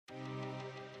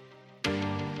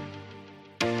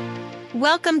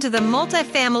Welcome to the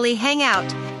Multifamily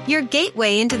Hangout, your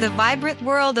gateway into the vibrant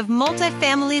world of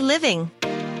multifamily living.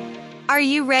 Are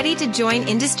you ready to join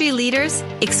industry leaders,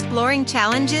 exploring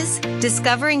challenges,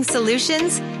 discovering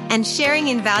solutions, and sharing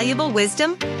invaluable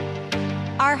wisdom?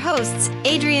 Our hosts,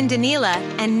 Adrian Danila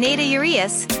and Nada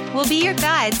Urias, will be your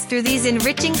guides through these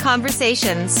enriching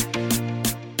conversations.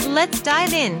 Let's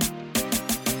dive in.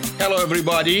 Hello,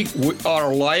 everybody. We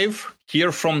are live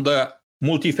here from the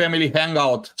Multifamily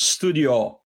Hangout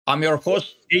studio. I'm your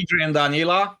host, Adrian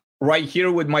Danila, right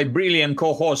here with my brilliant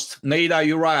co-host, Nada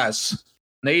Urias.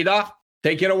 Nada,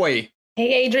 take it away.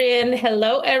 Hey, Adrian.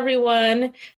 Hello,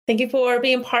 everyone. Thank you for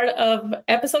being part of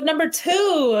episode number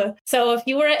 2. So if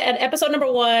you were at episode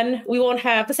number 1, we won't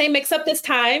have the same mix-up this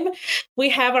time. We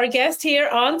have our guest here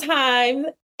on time,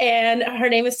 and her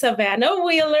name is Savannah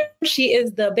Wheeler. She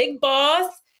is the big boss,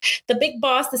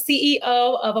 the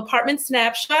CEO of Apartment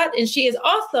Snapshot, and she is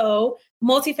also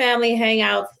Multifamily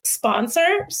Hangout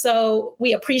sponsor. So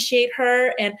we appreciate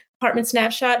her and Apartment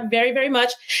Snapshot very, very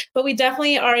much. But we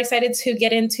definitely are excited to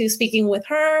get into speaking with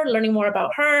her, learning more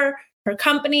about her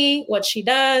company, what she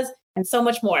does, and so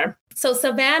much more. So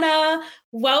Savannah,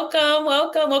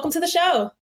 welcome to the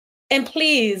show. And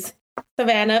please,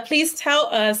 Savannah, please tell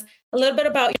us a little bit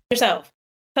about yourself.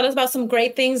 Tell us about some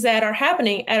great things that are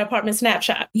happening at Apartment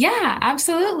Snapshot. Yeah,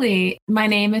 absolutely. My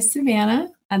name is Savannah,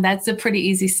 and that's a pretty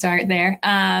easy start there.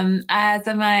 As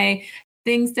my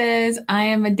thing says, I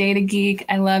am a data geek.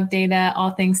 I love data,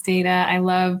 all things data. I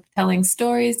love telling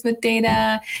stories with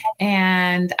data.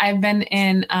 And I've been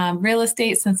in real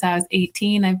estate since I was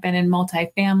 18. I've been in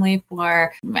multifamily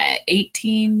for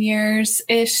 18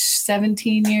 years-ish,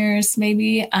 17 years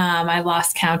maybe. I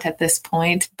lost count at this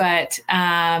point. But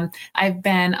I've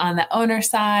been on the owner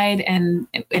side and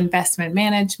investment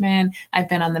management. I've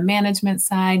been on the management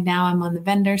side. Now I'm on the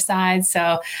vendor side.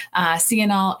 So seeing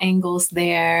all angles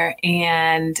there.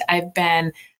 And I've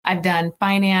done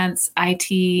finance,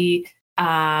 IT,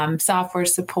 software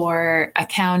support,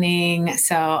 accounting.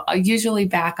 So usually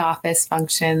back office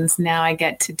functions. Now I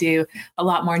get to do a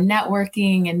lot more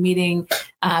networking and meeting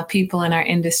people in our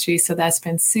industry. So that's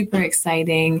been super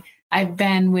exciting. I've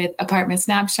been with Apartment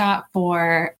Snapshot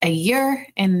for a year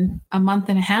and a month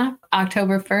and a half.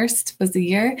 October 1st was a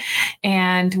year.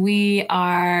 And we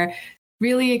are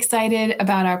really excited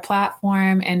about our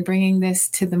platform and bringing this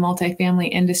to the multifamily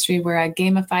industry. We're a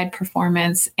gamified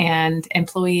performance and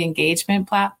employee engagement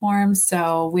platform.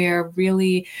 So we're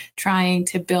really trying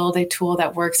to build a tool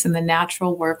that works in the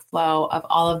natural workflow of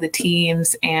all of the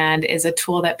teams and is a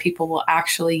tool that people will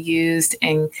actually use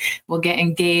and will get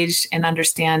engaged and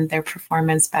understand their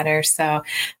performance better. So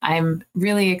I'm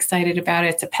really excited about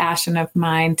it. It's a passion of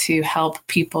mine to help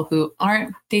people who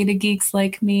aren't data geeks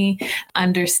like me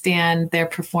understand their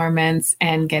performance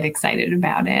and get excited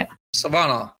about it.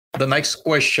 Savannah, the next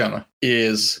question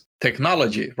is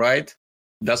technology, right?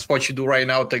 That's what you do right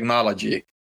now, technology.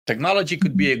 Technology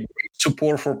could be a great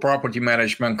support for property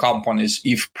management companies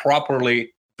if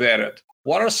properly vetted.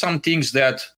 What are some things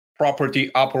that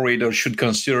property operators should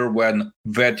consider when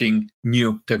vetting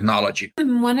new technology?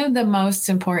 One of the most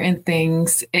important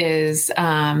things is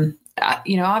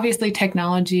obviously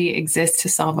technology exists to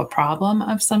solve a problem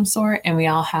of some sort, and we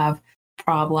all have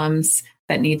problems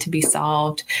that need to be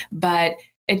solved. But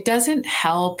it doesn't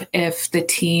help if the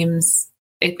teams,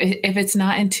 if it's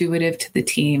not intuitive to the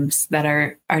teams that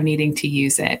are needing to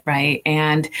use it, right?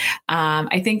 And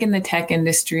I think in the tech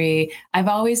industry, I've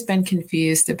always been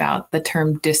confused about the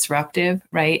term disruptive,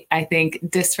 right? I think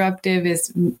disruptive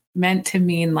is meant to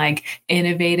mean like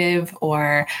innovative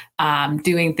or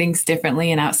doing things differently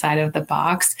and outside of the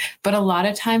box. But a lot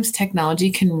of times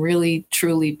technology can really,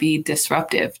 truly be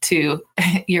disruptive to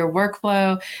your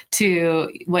workflow,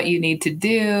 to what you need to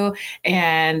do.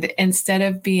 And instead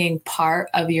of being part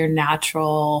of your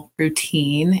natural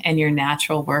routine and your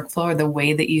natural workflow or the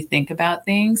way that you think about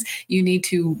things, you need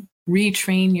to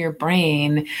retrain your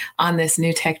brain on this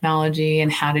new technology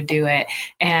and how to do it.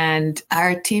 And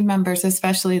our team members,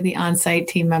 especially the on-site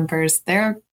team members,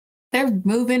 they're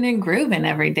moving and grooving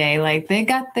every day. Like they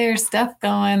got their stuff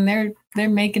going. They're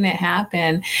making it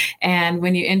happen. And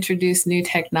when you introduce new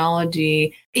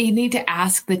technology, you need to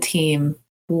ask the team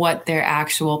what their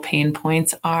actual pain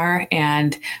points are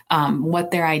and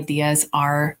what their ideas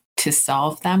are to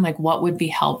solve them. Like what would be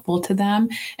helpful to them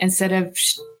instead of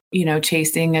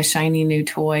chasing a shiny new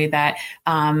toy that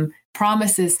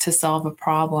promises to solve a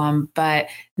problem, but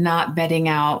not vetting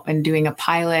out and doing a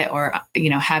pilot or,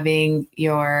 having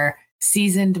your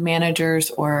seasoned managers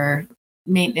or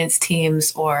maintenance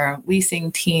teams or leasing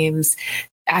teams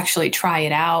actually try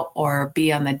it out or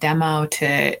be on the demo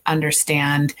to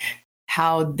understand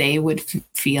how they would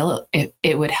feel if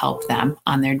it would help them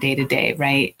on their day-to-day,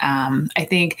 right? I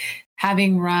think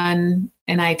having run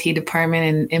an IT department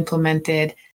and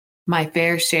implemented my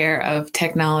fair share of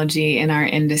technology in our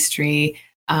industry,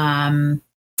 I've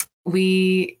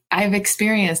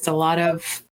experienced a lot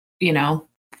of,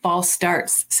 false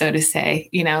starts, so to say,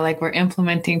 like we're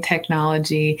implementing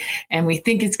technology and we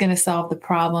think it's going to solve the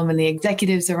problem and the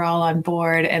executives are all on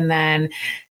board. And then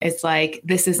it's like,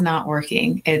 this is not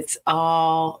working.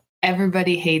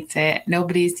 Everybody hates it.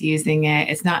 Nobody's using it.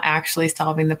 It's not actually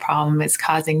solving the problem. It's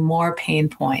causing more pain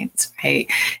points,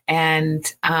 right? And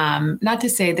not to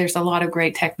say there's a lot of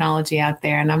great technology out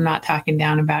there, and I'm not talking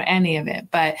down about any of it,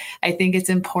 but I think it's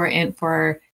important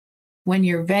for when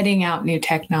you're vetting out new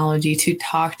technology to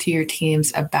talk to your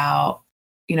teams about,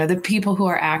 the people who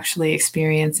are actually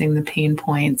experiencing the pain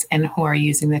points and who are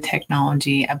using the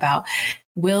technology about,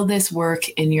 will this work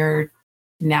in your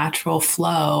natural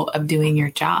flow of doing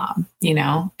your job,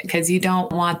 because you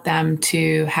don't want them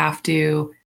to have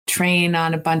to train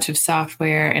on a bunch of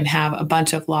software and have a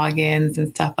bunch of logins and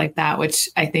stuff like that, which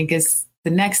I think is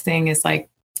the next thing is like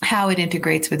how it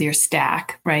integrates with your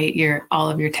stack, right?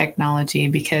 All of your technology,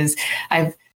 because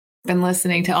I've been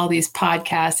listening to all these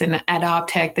podcasts, and at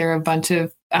OpTech, there are a bunch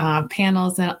of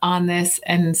panels on this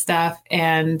and stuff.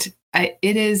 And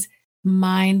it is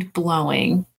mind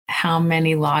blowing how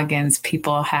many logins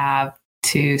people have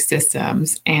to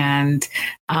systems. And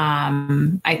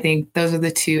I think those are the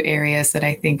two areas that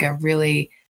I think are really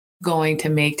going to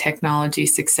make technology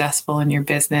successful in your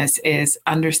business, is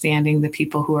understanding the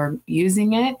people who are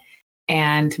using it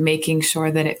and making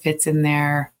sure that it fits in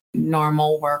their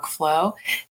normal workflow,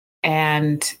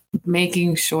 and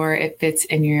making sure it fits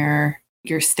in your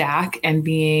stack, and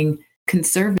being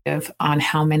conservative on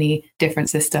how many different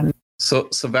systems. So,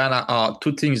 Savannah,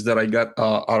 two things that I got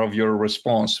out of your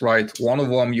response, right? One of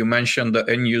them, you mentioned the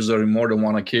end user in more than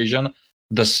one occasion.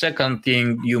 The second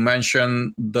thing, you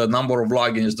mentioned the number of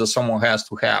logins that someone has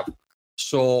to have.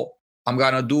 So I'm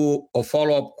going to do a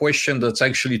follow-up question that's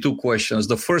actually two questions.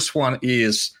 The first one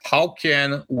is, how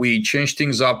can we change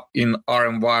things up in our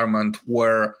environment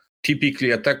where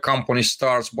typically a tech company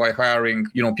starts by hiring,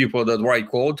 people that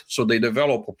write code, so they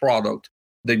develop a product.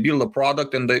 They build a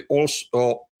product, and they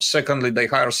also, secondly, they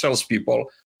hire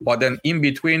salespeople. But then in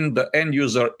between, the end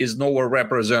user is nowhere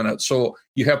represented. So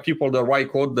you have people that write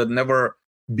code that never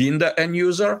been the end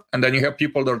user. And then you have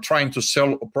people that are trying to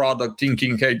sell a product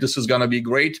thinking, hey, this is going to be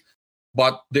great.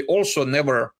 But they also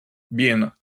never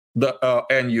been the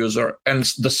end user. And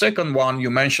the second one, you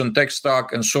mentioned tech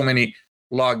stack and so many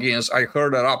logins. I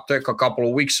heard at OpTech a couple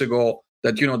of weeks ago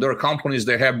that, there are companies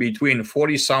that have between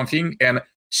 40 something and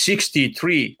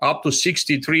 63, up to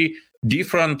 63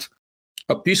 different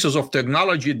pieces of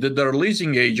technology that their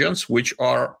leasing agents, which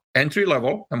are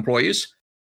entry-level employees,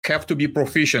 have to be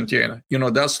proficient in.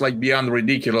 That's like beyond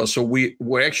ridiculous. So we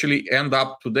actually end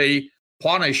up today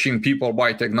punishing people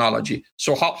by technology.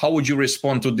 So how would you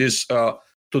respond to this, to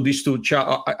these two,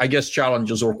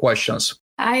 challenges or questions?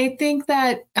 I think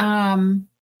that,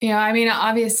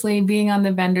 obviously being on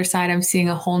the vendor side, I'm seeing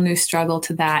a whole new struggle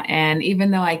to that. And even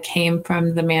though I came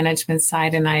from the management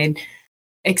side and I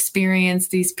experienced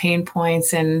these pain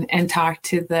points and talked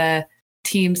to the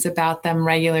teams about them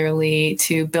regularly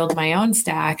to build my own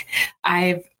stack,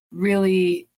 I've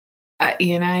really, I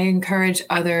encourage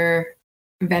other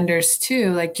vendors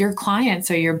too, like your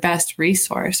clients are your best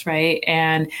resource, right?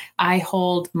 And I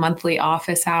hold monthly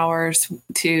office hours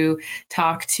to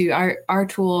talk to our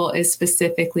tool is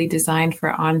specifically designed for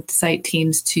on-site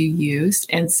teams to use.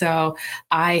 And so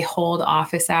I hold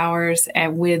office hours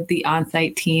with the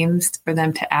on-site teams for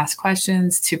them to ask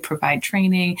questions, to provide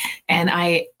training. And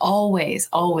I always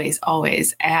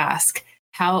ask,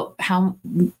 how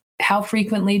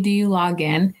frequently do you log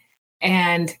in?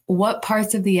 And what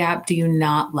parts of the app do you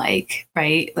not like,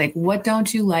 right? Like, what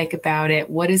don't you like about it?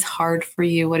 What is hard for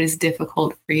you? What is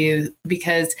difficult for you?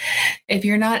 Because if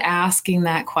you're not asking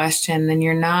that question, then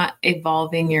you're not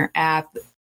evolving your app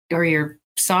or your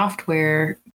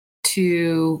software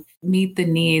to meet the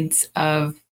needs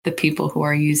of the people who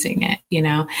are using it,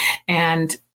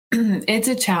 And it's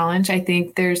a challenge. I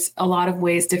think there's a lot of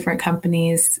ways different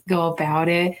companies go about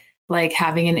it, like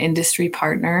having an industry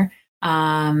partner.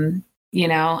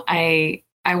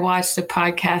 I watched a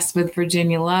podcast with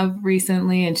Virginia Love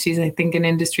recently, and she's, I think, an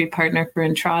industry partner for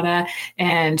Entrada.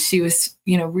 And she was,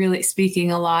 really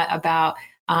speaking a lot about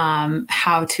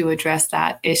how to address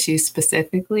that issue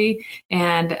specifically.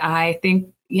 And I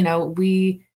think,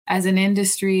 we as an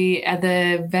industry, at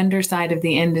the vendor side of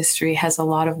the industry, has a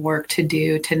lot of work to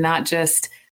do to not just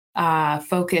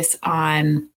focus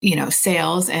on,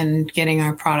 sales and getting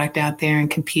our product out there and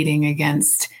competing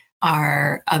against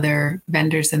our other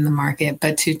vendors in the market,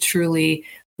 but to truly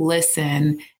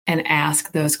listen and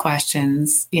ask those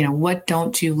questions. What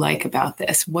don't you like about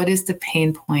this? What is the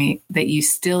pain point that you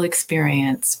still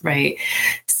experience, right?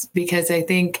 Because I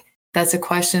think that's a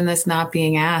question that's not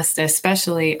being asked,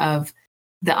 especially of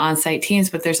the on-site teams,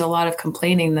 but there's a lot of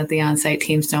complaining that the on-site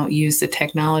teams don't use the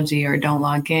technology or don't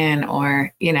log in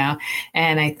or,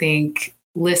 and I think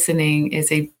listening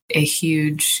is a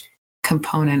huge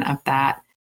component of that.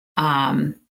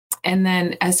 And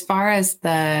then as far as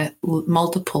the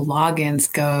multiple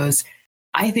logins goes,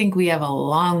 I think we have a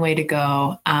long way to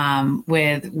go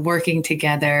with working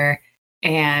together,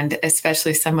 and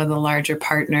especially some of the larger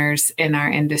partners in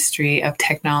our industry of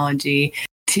technology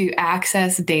to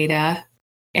access data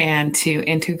and to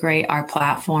integrate our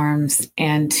platforms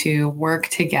and to work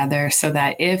together so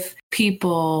that if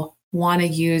people want to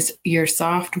use your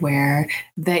software,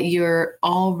 that you're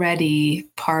already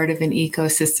part of an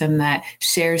ecosystem that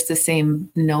shares the same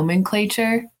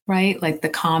nomenclature, right? Like the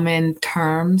common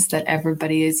terms that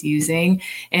everybody is using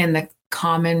and the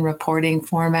common reporting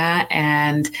format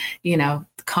and,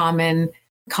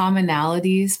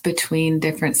 commonalities between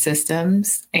different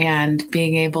systems, and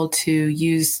being able to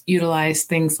utilize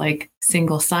things like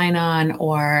single sign-on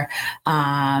or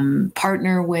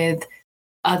partner with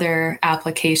other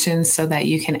applications so that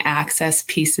you can access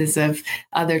pieces of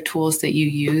other tools that you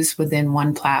use within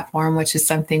one platform, which is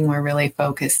something we're really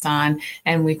focused on.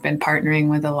 And we've been partnering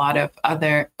with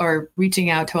reaching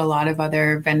out to a lot of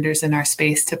other vendors in our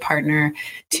space to partner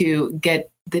to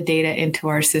get the data into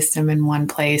our system in one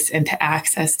place and to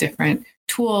access different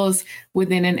tools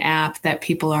within an app that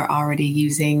people are already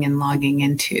using and logging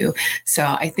into. So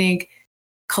I think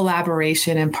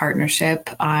collaboration and partnership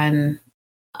on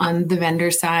the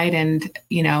vendor side. And,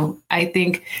 I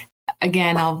think,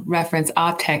 again, I'll reference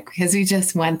OpTech because we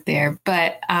just went there,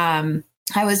 but I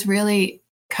was really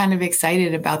kind of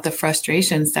excited about the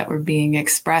frustrations that were being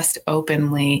expressed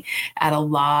openly at a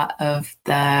lot of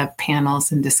the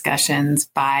panels and discussions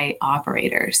by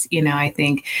operators. I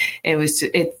think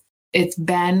it's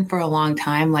been for a long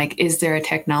time, like, is there a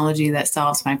technology that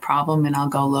solves my problem? And I'll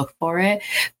go look for it.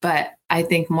 But I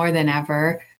think more than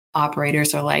ever,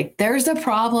 operators are like, there's a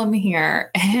problem here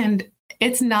and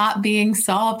it's not being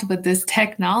solved with this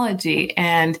technology.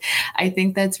 And I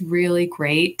think that's really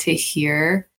great to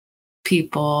hear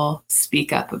people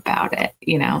speak up about it,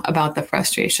 about the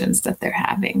frustrations that they're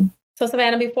having. So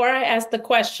Savannah, before I ask the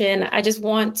question, I just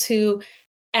want to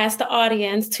ask the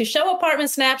audience to show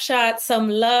Apartment Snapshot some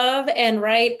love and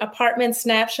write Apartment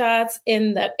Snapshots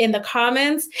in the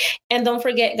comments. And don't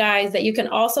forget, guys, that you can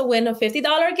also win a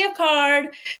 $50 gift card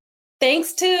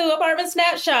thanks to Apartment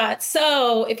Snapshot.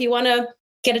 So if you want to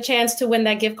get a chance to win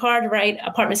that gift card, write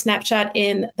Apartment Snapshot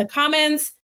in the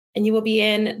comments, and you will be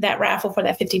in that raffle for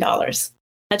that $50.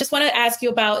 I just want to ask you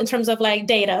about, in terms of like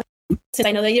data, since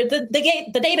I know that you're the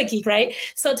data geek, right?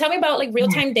 So tell me about like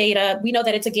real-time data. We know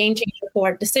that it's a game changer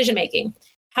for decision-making.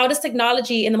 How does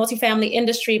technology in the multifamily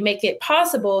industry make it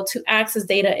possible to access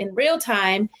data in real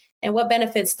time? And what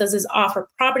benefits does this offer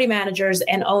property managers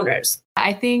and owners?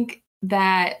 I think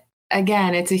that,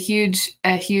 again, it's a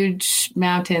huge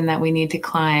mountain that we need to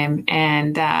climb.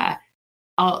 And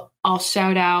I'll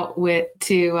shout out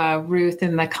to Ruth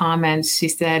in the comments. She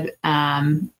said,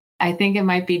 I think it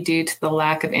might be due to the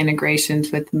lack of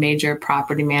integrations with major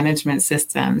property management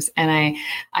systems. And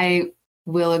I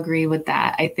will agree with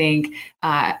that. I think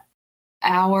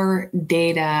our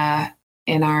data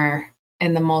in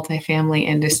the multifamily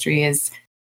industry is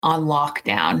on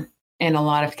lockdown in a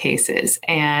lot of cases.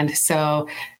 And so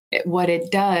what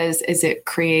it does is it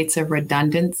creates a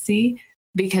redundancy,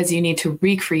 because you need to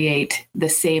recreate the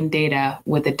same data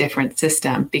with a different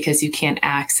system because you can't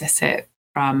access it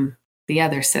from the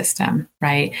other system,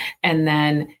 right? And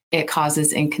then it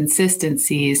causes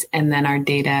inconsistencies, and then our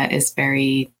data is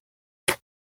the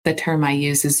term I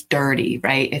use is dirty,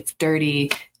 right? It's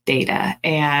dirty data.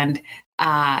 And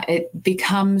it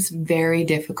becomes very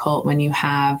difficult when you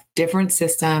have different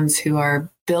systems who are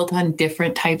built on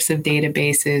different types of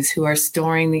databases, who are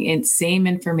storing the same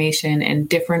information in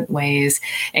different ways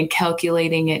and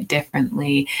calculating it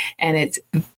differently. And it's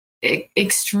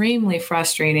extremely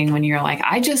frustrating when you're like,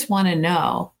 I just want to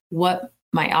know what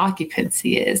my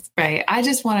occupancy is, right? I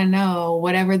just want to know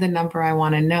whatever the number I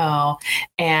want to know.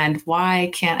 And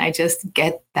why can't I just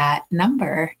get that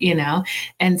number,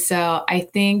 And so I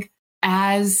think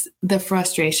as the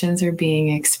frustrations are being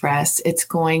expressed, it's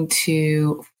going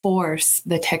to force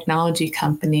the technology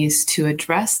companies to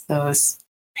address those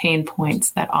pain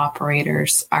points that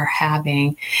operators are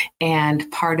having. And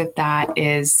part of that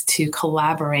is to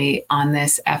collaborate on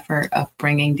this effort of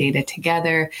bringing data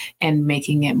together and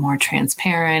making it more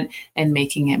transparent and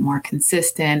making it more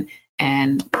consistent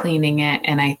and cleaning it.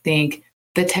 And I think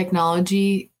the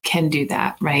technology can do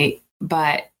that, right?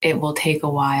 But it will take a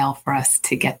while for us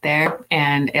to get there,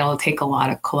 and it'll take a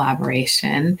lot of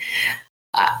collaboration.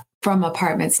 From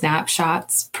Apartment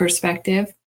Snapshot's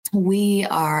perspective, we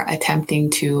are attempting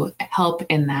to help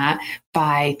in that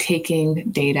by taking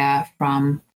data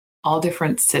from all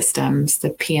different systems, the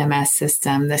PMS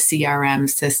system, the CRM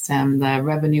system, the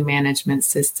revenue management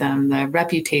system, the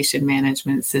reputation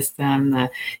management system,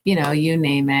 you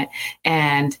name it,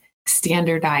 and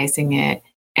standardizing it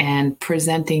and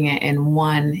presenting it in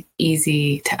one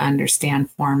easy to understand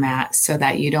format so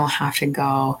that you don't have to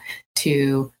go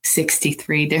to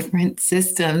 63 different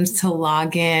systems to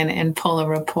log in and pull a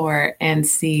report and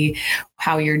see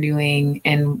how you're doing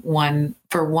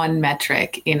for one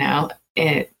metric,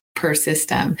 per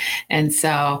system. And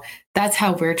so that's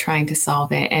how we're trying to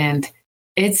solve it. And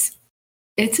it's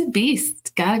a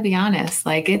beast, gotta be honest.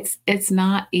 Like it's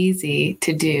not easy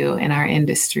to do in our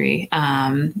industry.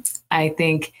 I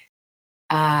think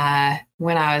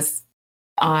when I was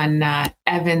on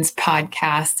Evan's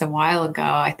podcast a while ago,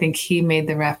 I think he made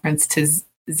the reference to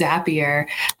Zapier,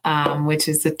 which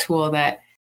is a tool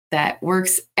that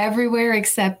works everywhere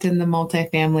except in the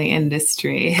multifamily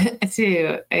industry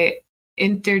to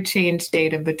interchange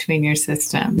data between your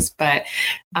systems. But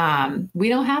we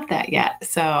don't have that yet.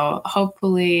 So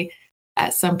hopefully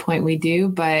at some point we do.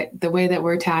 But the way that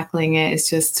we're tackling it is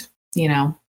just,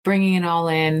 bringing it all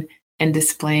in and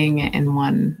displaying it in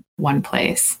one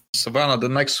place. Savannah, the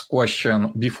next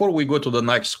question. Before we go to the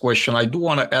next question, I do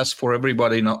want to ask for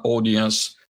everybody in the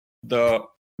audience, the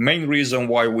main reason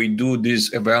why we do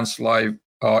these events live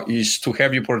is to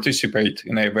have you participate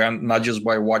in an event, not just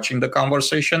by watching the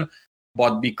conversation,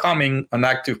 but becoming an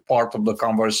active part of the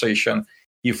conversation.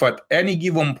 If at any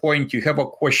given point you have a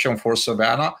question for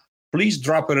Savannah, please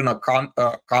drop it in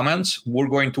the comments. We're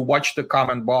going to watch the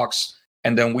comment box,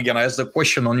 and then we're going to ask the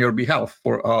question on your behalf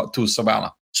to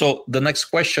Savannah. So the next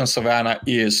question, Savannah,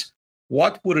 is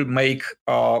what would it make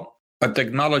a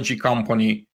technology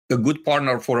company a good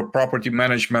partner for a property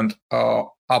management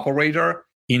operator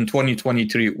in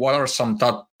 2023? What are some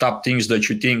top things that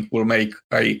you think will make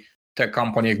a tech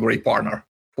company a great partner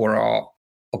for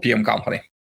a PM company?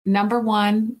 Number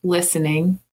one,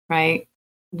 listening, right?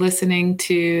 Listening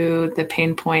to the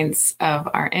pain points of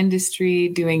our industry,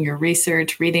 doing your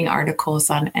research, reading articles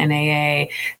on NAA,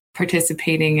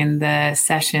 participating in the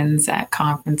sessions at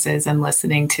conferences and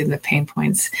listening to the pain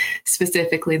points,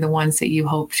 specifically the ones that you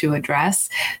hope to address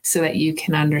so that you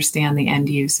can understand the end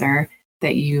user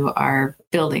that you are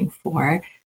building for.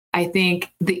 I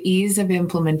think the ease of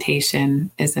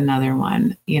implementation is another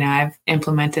one. I've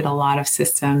implemented a lot of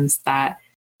systems that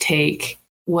take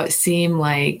what seem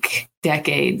like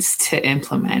decades to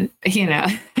implement.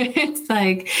 It's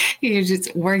like you're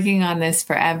just working on this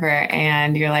forever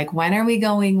and you're like, when are we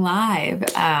going live?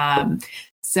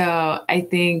 So I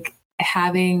think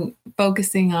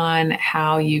focusing on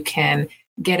how you can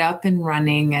get up and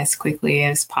running as quickly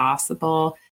as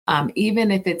possible,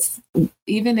 even if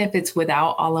it's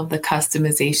without all of the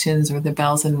customizations or the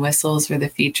bells and whistles or the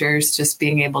features, just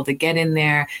being able to get in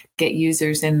there, get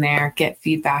users in there, get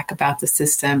feedback about the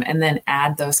system, and then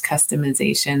add those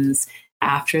customizations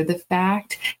after the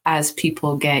fact as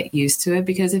people get used to it.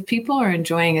 Because if people are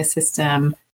enjoying a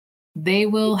system, they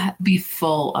will be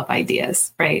full of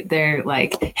ideas, right? They're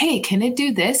like, hey, can it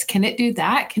do this? Can it do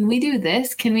that? Can we do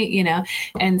this? Can we,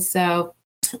 And so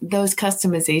those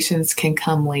customizations can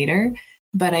come later,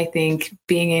 but I think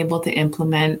being able to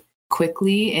implement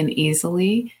quickly and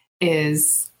easily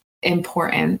is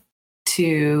important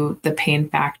to the pain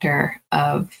factor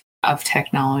of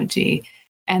technology.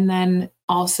 And then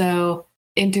also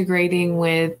integrating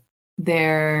with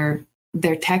their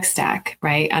tech stack,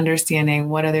 right? Understanding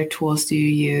what other tools do you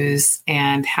use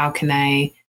and how can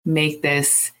I make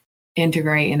this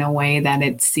integrate in a way that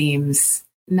it seems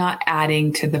not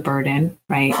adding to the burden,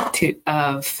 right,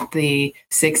 of the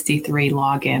 63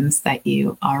 logins that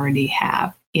you already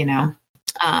have.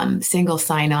 Single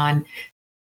sign-on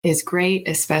is great,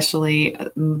 especially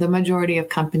the majority of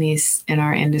companies in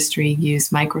our industry use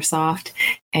Microsoft,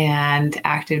 and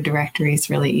Active Directory is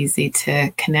really easy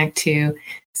to connect to.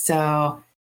 So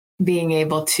being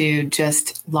able to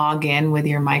just log in with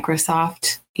your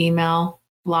Microsoft email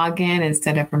login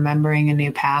instead of remembering a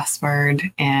new password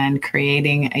and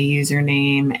creating a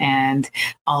username and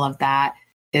all of that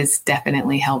is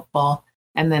definitely helpful.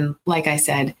 And then, like I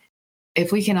said,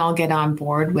 if we can all get on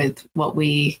board with what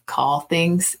we call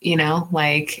things,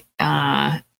 like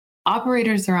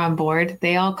operators are on board.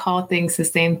 They all call things the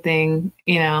same thing,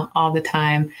 all the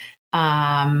time.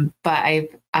 But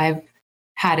I've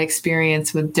had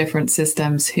experience with different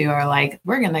systems who are like,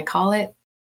 we're going to call it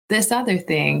this other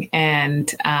thing.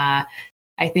 And I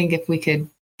think if we could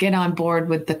get on board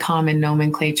with the common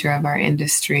nomenclature of our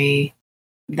industry,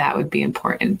 that would be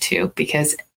important too,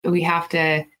 because we have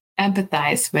to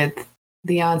empathize with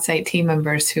the on-site team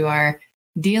members who are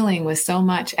dealing with so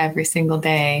much every single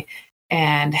day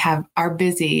and are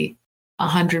busy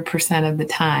 100% of the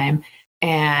time,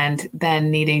 and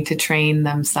then needing to train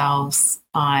themselves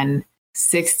on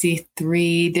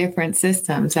 63 different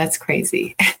systems. That's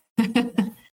crazy.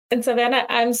 And Savannah,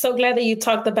 I'm so glad that you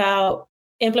talked about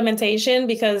implementation,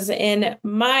 because in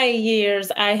my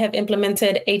years, I have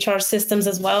implemented HR systems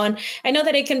as well. And I know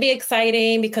that it can be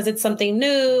exciting because it's something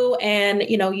new and,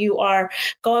 you are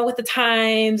going with the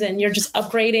times and you're just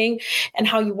upgrading and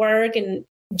how you work, and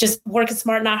just work is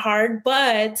smart, not hard.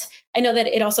 But I know that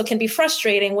it also can be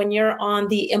frustrating when you're on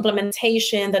the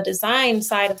implementation, the design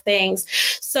side of things.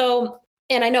 So,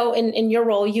 and I know in your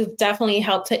role, you've definitely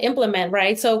helped to implement,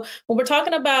 right? So when we're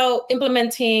talking about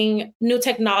implementing new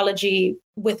technology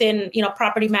within,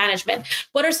 property management,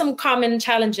 what are some common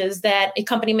challenges that a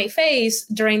company may face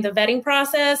during the vetting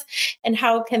process, and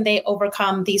how can they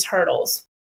overcome these hurdles?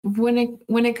 When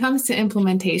it comes to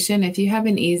implementation, if you have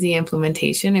an easy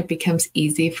implementation, it becomes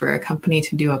easy for a company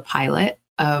to do a pilot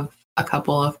of a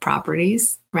couple of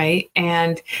properties, right?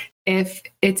 And if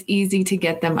it's easy to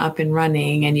get them up and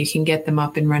running and you can get them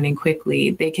up and running quickly,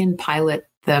 they can pilot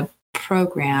the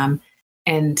program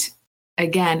and,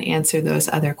 again, answer those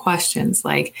other questions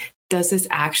like, does this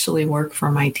actually work for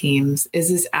my teams? Is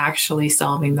this actually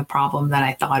solving the problem that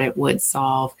I thought it would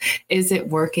solve? Is it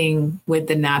working with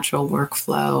the natural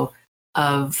workflow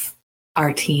of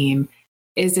our team?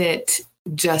 Is it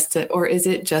just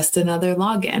another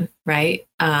login, right?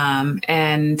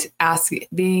 And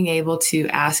being able to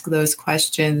ask those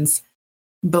questions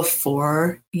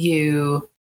before you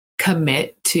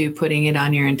commit to putting it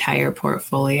on your entire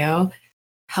portfolio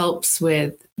helps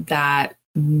with that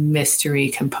mystery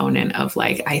component of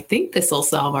like, I think this will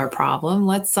solve our problem.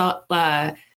 Let's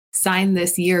sign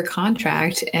this year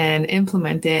contract and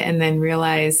implement it, and then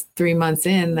realize 3 months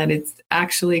in that it's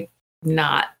actually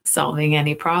not solving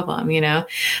any problem,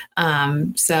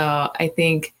 So I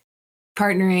think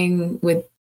partnering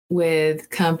with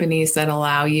companies that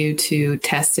allow you to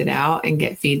test it out and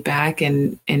get feedback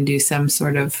and do some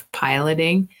sort of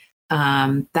piloting,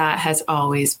 that has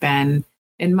always been,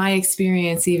 in my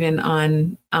experience, even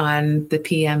on the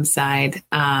PM side,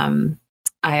 I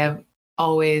have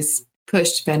always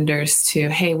pushed vendors to,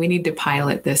 hey, we need to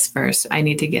pilot this first. I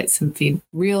need to get some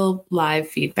real live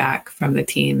feedback from the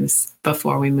teams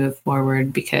before we move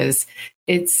forward, because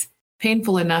it's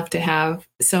painful enough to have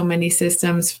so many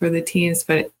systems for the teams,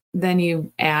 but then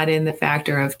you add in the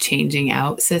factor of changing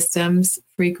out systems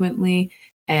frequently,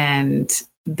 and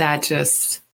that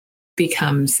just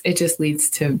leads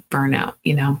to burnout,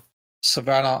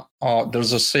 Savannah,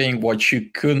 there's a saying, what you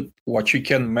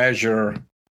can measure,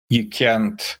 you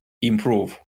can't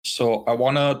improve. So I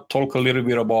want to talk a little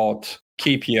bit about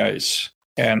KPIs.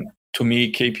 And to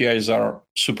me, KPIs are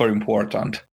super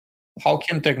important. How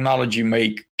can technology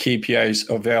make KPIs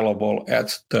available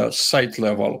at the site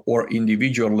level or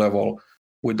individual level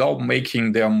without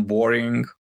making them boring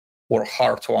or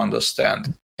hard to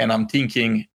understand? And I'm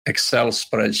thinking Excel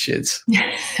spreadsheets.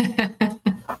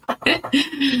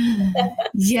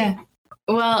 Yeah.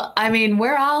 Well, I mean,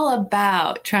 we're all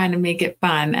about trying to make it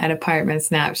fun at Apartment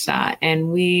Snapshot.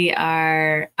 And we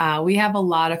have a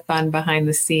lot of fun behind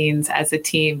the scenes as a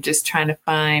team, just trying to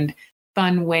find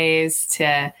fun ways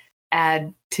to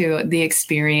add to the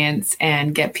experience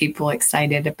and get people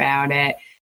excited about it.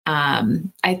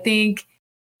 I think,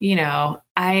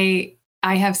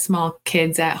 I have small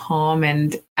kids at home,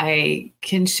 and I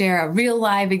can share a real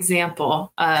live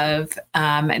example of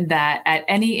that at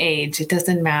any age. It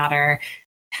doesn't matter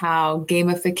how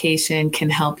gamification can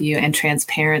help you, and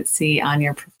transparency on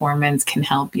your performance can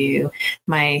help you.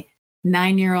 My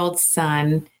 9-year-old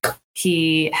son,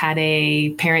 he had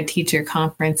a parent-teacher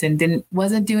conference and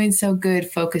wasn't doing so good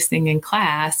focusing in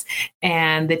class.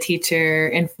 And the teacher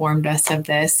informed us of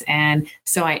this. And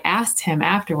so I asked him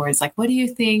afterwards, like, what do you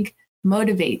think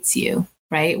motivates you,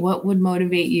 right? What would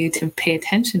motivate you to pay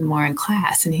attention more in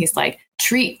class? And he's like,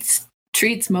 treats.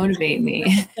 treats motivate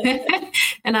me.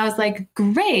 And I was like,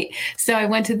 great. So I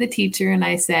went to the teacher and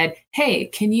I said, hey,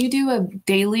 can you do a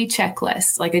daily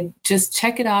checklist? Like just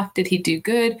check it off. Did he do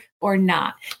good or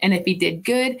not? And if he did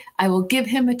good, I will give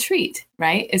him a treat,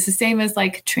 right? It's the same as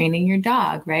like training your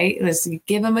dog, right? Let's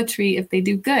give them a treat if they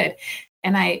do good.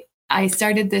 And I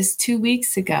started this 2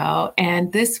 weeks ago,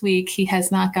 and this week he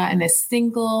has not gotten a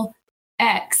single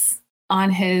X on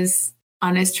his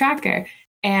tracker.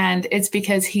 And it's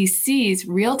because he sees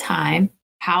real time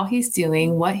how he's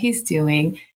doing, what he's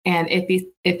doing, and if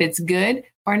it's good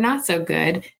or not so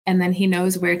good. And then he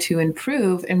knows where to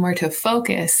improve and where to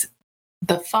focus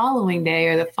the following day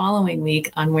or the following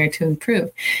week on where to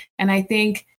improve. And I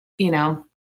think,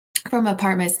 from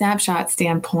Apartment Snapshot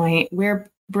standpoint, we're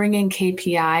bringing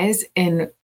KPIs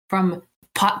in from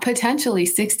potentially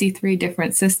 63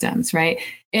 different systems, right,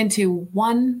 into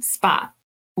one spot,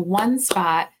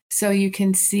 so you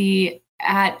can see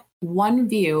at one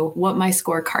view what my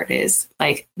scorecard is.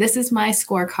 Like, this is my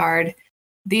scorecard.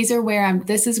 This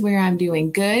is where I'm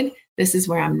doing good. This is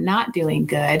where I'm not doing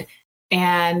good.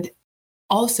 And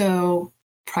also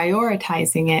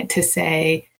prioritizing it to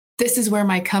say, this is where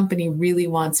my company really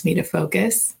wants me to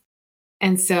focus.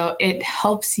 And so it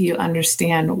helps you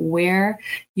understand where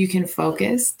you can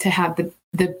focus to have the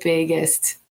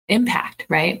biggest impact,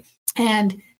 right?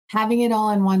 And having it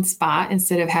all in one spot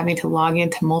instead of having to log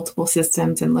into multiple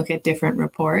systems and look at different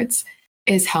reports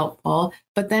is helpful.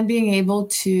 But then being able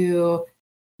to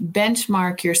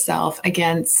benchmark yourself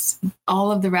against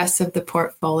all of the rest of the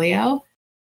portfolio,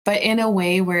 but in a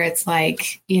way where it's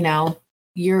like, your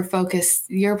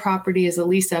property is a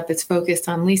lease up, it's focused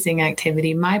on leasing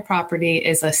activity. My property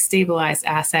is a stabilized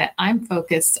asset. I'm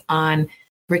focused on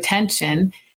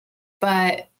retention,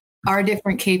 but our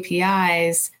different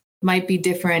KPIs might be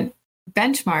different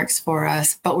benchmarks for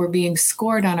us, but we're being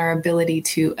scored on our ability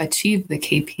to achieve the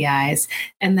KPIs.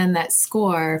 And then that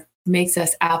score makes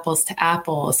us apples to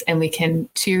apples, and we can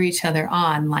cheer each other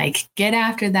on, like, get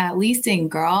after that leasing,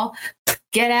 girl,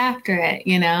 get after it,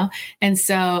 And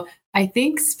so I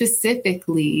think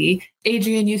specifically,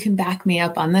 Adrian, you can back me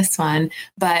up on this one,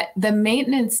 but the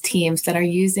maintenance teams that are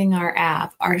using our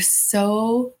app are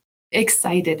so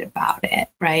excited about it,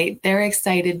 right? They're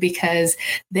excited because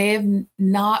they've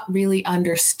not really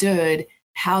understood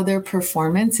how their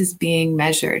performance is being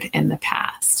measured in the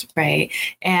past, right?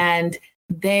 And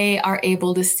they are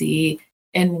able to see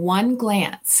in one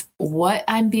glance what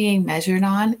I'm being measured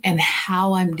on and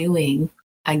how I'm doing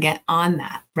again on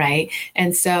that, right?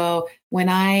 And so when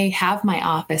I have my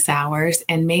office hours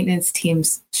and maintenance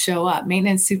teams show up,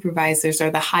 maintenance supervisors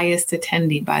are the highest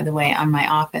attendee, by the way, on my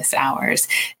office hours.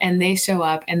 And they show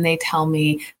up and they tell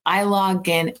me, I log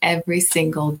in every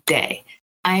single day.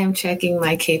 I am checking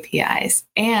my KPIs,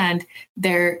 and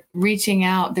they're reaching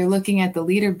out, they're looking at the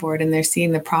leaderboard and they're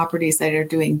seeing the properties that are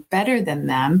doing better than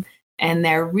them. And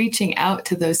they're reaching out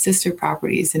to those sister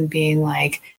properties and being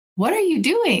like, what are you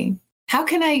doing? How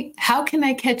can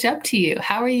I catch up to you?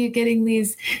 How are you getting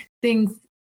these things,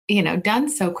 done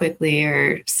so quickly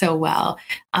or so well?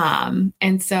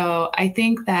 And so I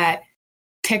think that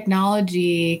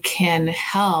technology can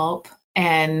help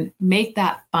and make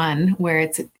that fun, where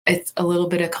it's a little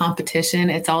bit of competition.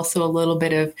 It's also a little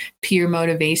bit of peer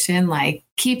motivation, like,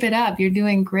 keep it up, you're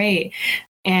doing great.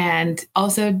 And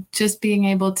also just being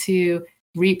able to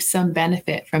reap some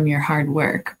benefit from your hard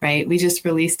work, right? We just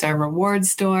released our reward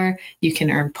store. You can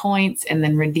earn points and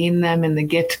then redeem them in the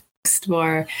gift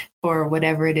store for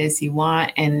whatever it is you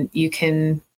want. And you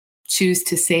can choose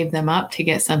to save them up to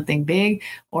get something big,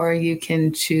 or you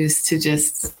can choose to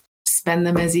just spend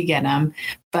them as you get them.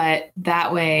 But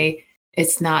that way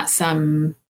it's not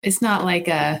like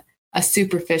a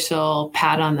superficial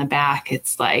pat on the back.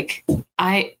 It's like,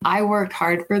 I worked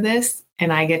hard for this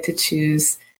and I get to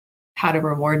choose how to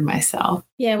reward myself.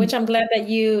 Yeah, which I'm glad that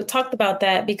you talked about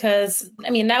that, because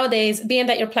nowadays, being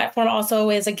that your platform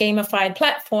also is a gamified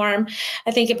platform,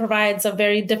 I think it provides a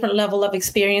very different level of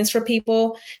experience for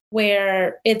people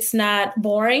where it's not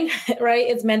boring, right?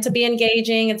 It's meant to be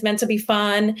engaging. It's meant to be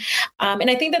fun. And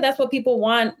I think that that's what people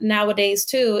want nowadays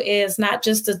too, is not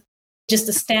just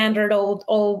a standard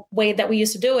old way that we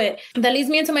used to do it. That leads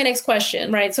me into my next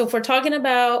question, right? So if we're talking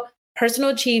about personal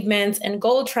achievements and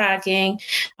goal tracking,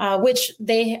 which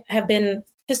they have been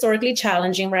historically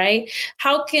challenging, right?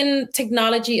 How can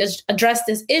technology address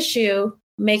this issue,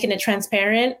 making it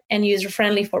transparent and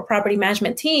user-friendly for property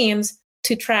management teams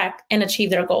to track and achieve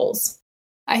their goals?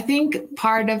 I think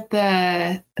part of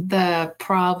the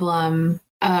problem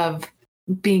of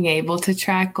being able to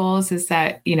track goals is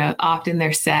that, often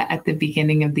they're set at the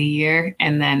beginning of the year,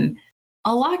 and then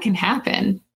a lot can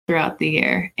happen throughout the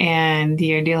year, and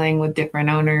you're dealing with different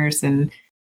owners, and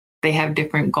they have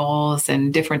different goals,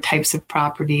 and different types of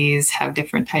properties have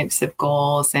different types of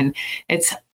goals. And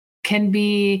it's can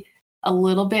be a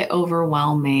little bit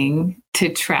overwhelming to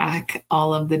track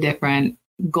all of the different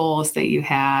goals that you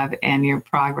have and your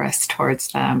progress towards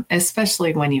them,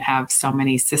 especially when you have so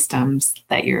many systems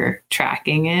that you're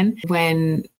tracking in.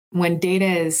 When data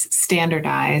is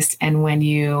standardized and when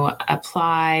you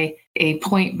apply a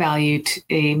point value to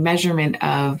a measurement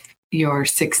of your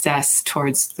success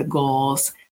towards the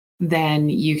goals, then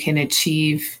you can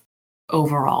achieve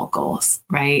overall goals,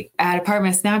 right? At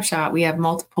Apartment Snapshot, we have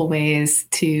multiple ways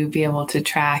to be able to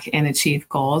track and achieve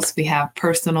goals. We have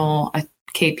personal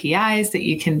KPIs that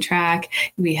you can track.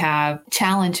 We have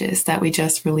challenges that we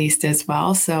just released as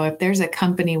well. So if there's a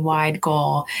company-wide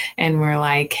goal and we're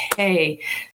like, hey,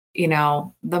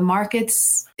 the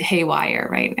market's haywire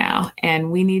right now,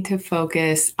 and we need to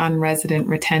focus on resident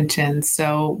retention.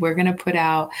 So we're going to put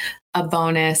out a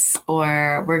bonus,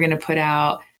 or we're going to put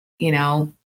out,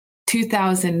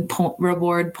 2,000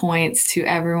 reward points to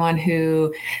everyone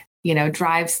who,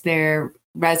 drives their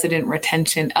resident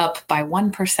retention up by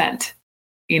 1%.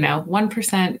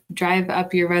 1% drive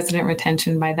up your resident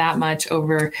retention by that much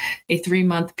over a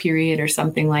 3-month period or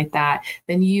something like that.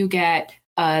 Then you get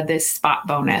this spot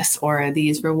bonus or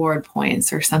these reward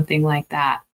points or something like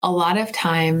that. A lot of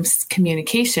times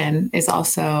communication is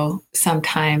also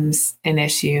sometimes an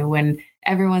issue when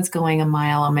everyone's going a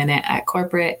mile a minute at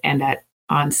corporate and at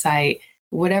on-site.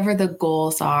 Whatever the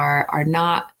goals are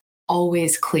not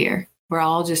always clear. We're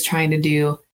all just trying to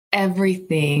do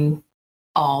everything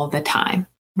all the time,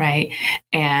 right?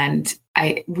 And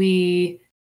we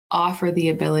offer the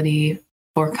ability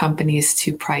for companies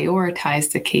to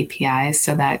prioritize the KPIs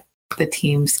so that the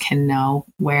teams can know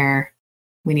where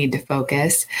we need to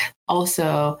focus.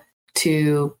 Also,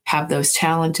 to have those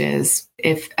challenges.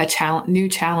 If a new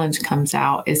challenge comes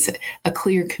out, it's a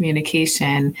clear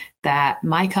communication that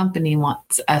my company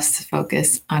wants us to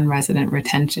focus on resident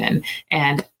retention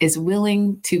and is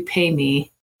willing to pay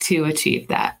me to achieve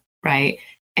that, right?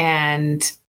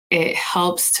 And it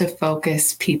helps to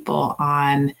focus people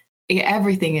on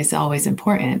everything is always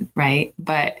important, right?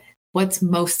 But what's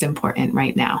most important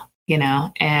right now,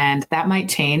 and that might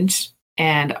change.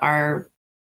 And our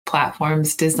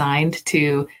platform's designed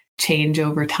to change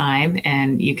over time,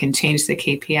 and you can change the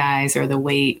KPIs or the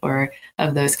weight or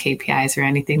of those KPIs or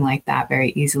anything like that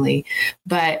very easily.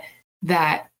 But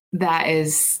that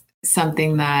is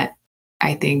something that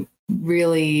I think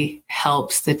really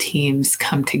helps the teams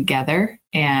come together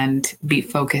and be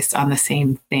focused on the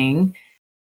same thing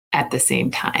at the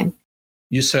same time.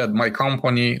 You said my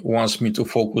company wants me to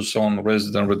focus on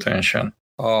resident retention.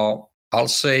 I'll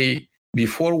say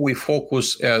before we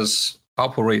focus as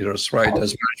operators, right,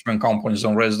 as management companies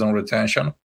on resident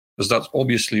retention, because that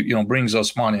obviously, brings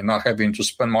us money, not having to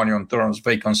spend money on terms,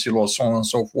 vacancy loss, so on and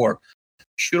so forth.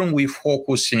 Shouldn't be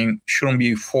focusing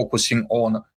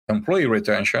on employee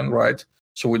retention, right?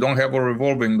 So we don't have a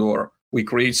revolving door. We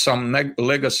create some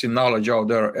legacy knowledge out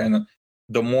there, and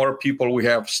the more people we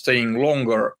have staying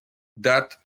longer,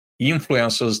 that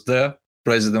influences the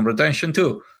resident retention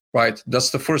too, right?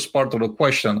 That's the first part of the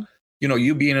question.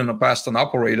 You being in the past an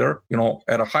operator,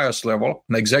 at a highest level,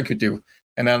 an executive.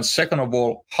 And then second of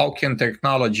all, how can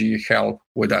technology help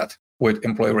with that, with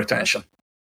employee retention?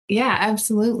 Yeah,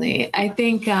 absolutely. I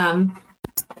think,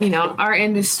 our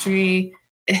industry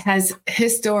has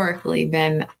historically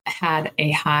had a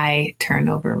high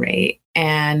turnover rate,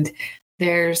 and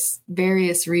there's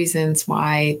various reasons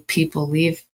why people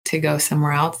leave to go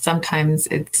somewhere else. Sometimes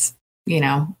it's,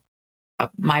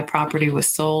 my property was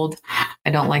sold. I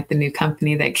don't like the new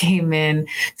company that came in.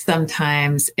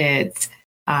 Sometimes it's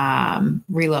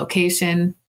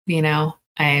relocation.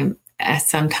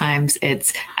 Sometimes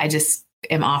it's I just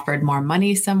am offered more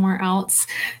money somewhere else.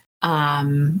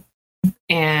 And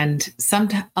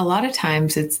a lot of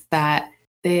times it's that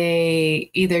they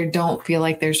either don't feel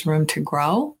like there's room to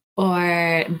grow,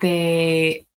 or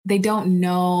they don't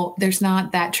know, there's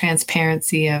not that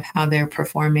transparency of how they're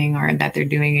performing or that they're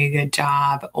doing a good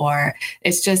job, or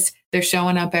it's just they're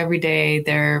showing up every day,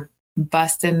 they're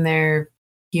busting their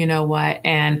what,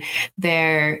 and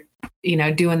they're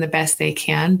doing the best they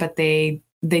can, but they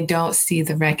don't see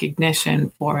the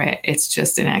recognition for it. It's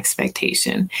just an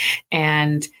expectation.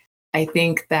 And I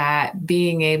think that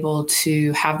being able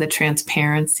to have the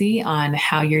transparency on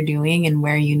how you're doing and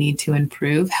where you need to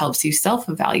improve helps you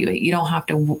self-evaluate. You don't have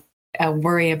to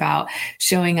worry about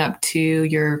showing up to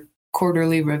your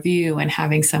quarterly review and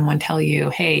having someone tell you,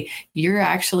 hey, you're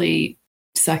actually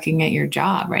sucking at your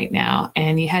job right now,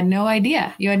 and you had no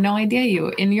idea.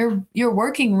 You're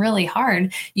working really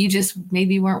hard. You just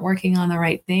maybe weren't working on the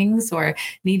right things or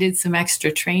needed some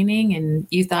extra training, and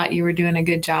you thought you were doing a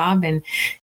good job, and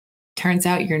turns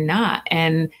out you're not.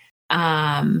 And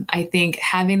I think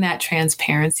having that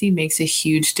transparency makes a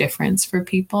huge difference for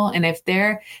people. And if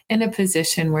they're in a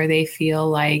position where they feel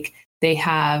like they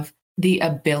have the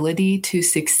ability to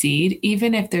succeed,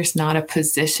 even if there's not a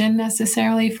position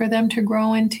necessarily for them to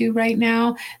grow into right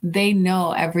now, they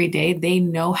know every day, they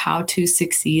know how to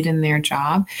succeed in their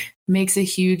job, makes a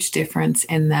huge difference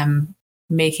in them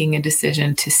making a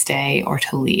decision to stay or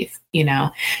to leave,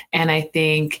 And I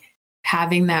think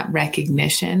having that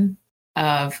recognition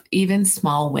of even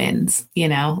small wins,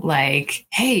 like,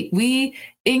 hey, we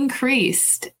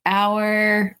increased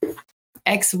our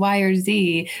X, Y, or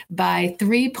Z by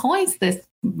 3 points this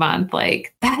month.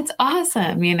 Like, that's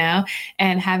awesome,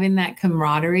 and having that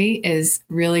camaraderie is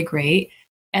really great.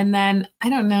 And then I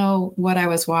don't know what I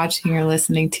was watching or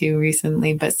listening to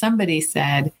recently, but somebody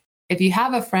said, if you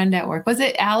have a friend at work, was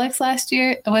it Alex last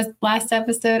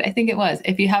episode? I think it was.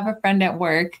 If you have a friend at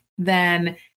work,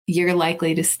 then you're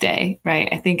likely to stay, right?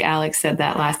 I think Alex said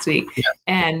that last week. Yeah.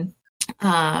 And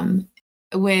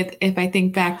if I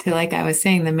think back to, like I was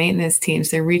saying, the maintenance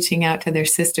teams, they're reaching out to their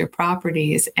sister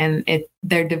properties, and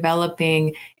they're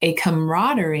developing a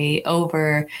camaraderie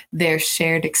over their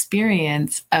shared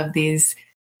experience of these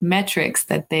metrics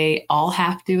that they all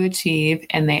have to achieve,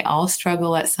 and they all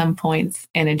struggle at some points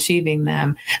in achieving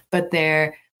them, but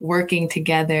they're working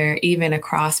together even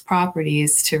across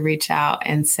properties to reach out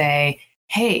and say,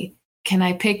 hey, can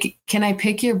I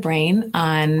pick your brain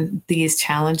on these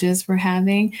challenges we're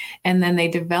having? And then they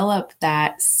develop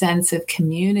that sense of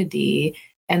community,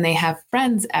 and they have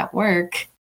friends at work,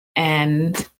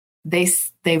 and they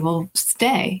will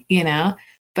stay,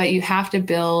 but you have to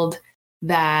build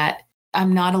that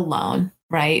I'm not alone,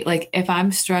 right? Like, if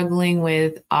I'm struggling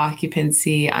with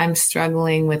occupancy, I'm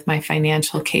struggling with my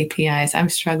financial KPIs, I'm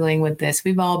struggling with this.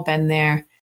 We've all been there.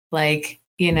 Like,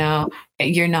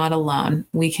 you're not alone.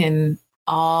 We can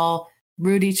all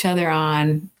root each other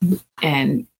on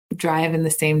and drive in the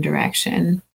same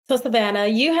direction. So, Savannah,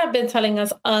 you have been telling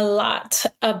us a lot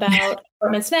about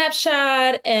Apartment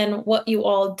Snapshot and what you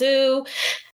all do.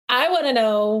 I want to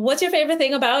know, what's your favorite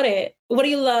thing about it? What do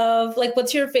you love? Like,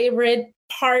 what's your favorite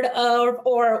part of,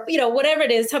 or, whatever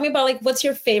it is? Tell me about, like, what's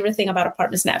your favorite thing about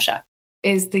Apartment Snapshot?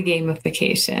 Is the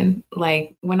gamification.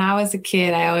 Like, when I was a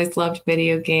kid, I always loved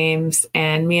video games,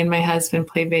 and me and my husband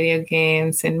play video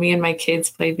games, and me and my kids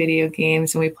play video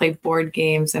games, and we play board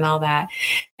games and all that.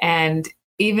 And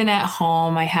even at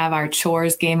home, I have our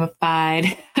chores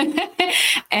gamified.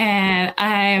 And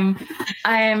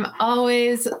I'm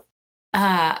always,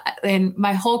 in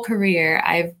my whole career,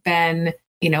 I've been,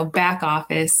 back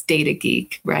office data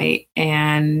geek, right?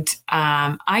 And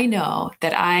I know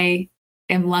that I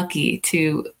am lucky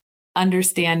to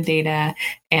understand data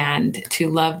and to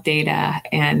love data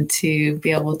and to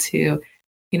be able to,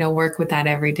 work with that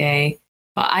every day.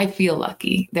 Well, I feel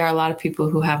lucky. There are a lot of people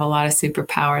who have a lot of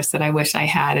superpowers that I wish I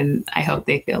had, and I hope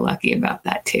they feel lucky about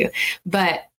that too.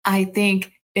 But I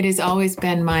think it has always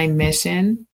been my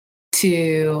mission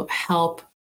to help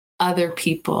other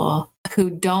people who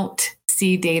don't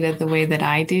see data the way that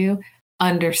I do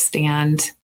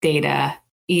understand data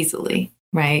easily.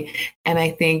 Right. And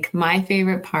I think my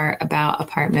favorite part about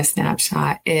Apartment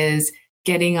Snapshot is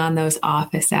getting on those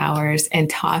office hours and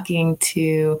talking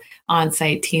to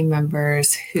on-site team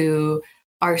members who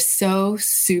are so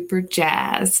super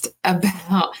jazzed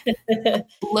about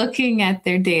looking at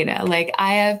their data. Like,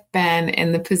 I have been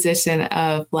in the position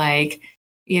of, like,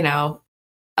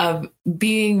 of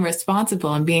being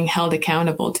responsible and being held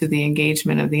accountable to the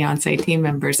engagement of the on-site team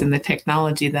members and the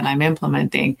technology that I'm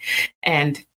implementing.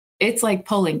 And it's like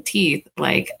pulling teeth.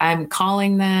 Like, I'm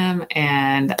calling them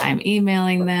and I'm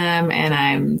emailing them and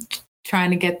I'm trying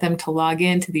to get them to log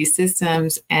into these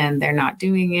systems, and they're not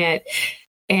doing it.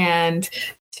 And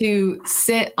to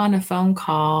sit on a phone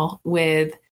call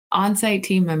with on-site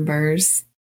team members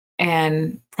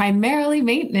and primarily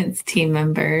maintenance team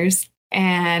members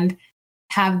and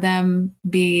have them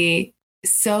be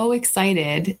so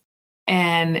excited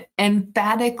and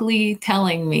emphatically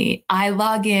telling me, I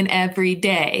log in every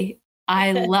day.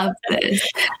 I love this.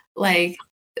 Like,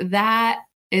 that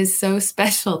is so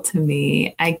special to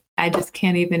me. I just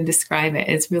can't even describe it.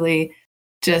 It's really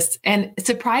just, and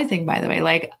surprising, by the way.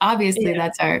 Like, obviously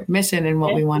that's our mission and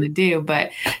what we want to do,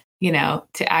 but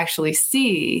to actually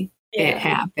see it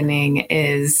happening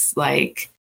is like,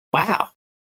 wow,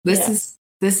 this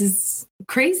is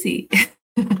crazy.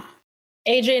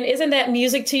 Adrian, isn't that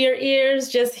music to your ears,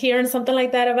 just hearing something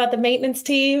like that about the maintenance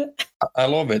team? I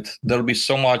love it. There'll be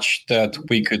so much that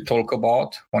we could talk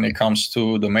about when it comes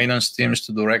to the maintenance teams,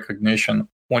 to the recognition.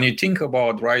 When you think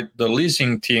about, right, the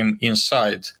leasing team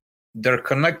inside, they're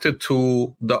connected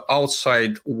to the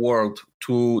outside world,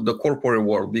 to the corporate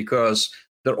world, because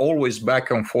they're always back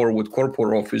and forth with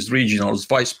corporate office, regionals,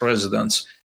 vice presidents.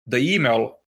 The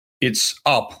email, it's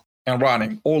up and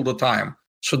running all the time.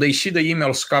 So they see the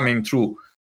emails coming through.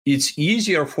 It's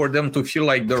easier for them to feel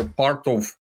like they're part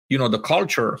of, the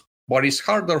culture, but it's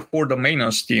harder for the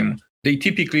maintenance team. They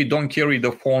typically don't carry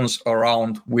the phones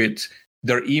around with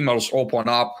their emails open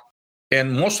up.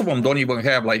 And most of them don't even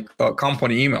have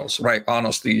company emails, right?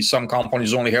 Honestly, some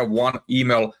companies only have one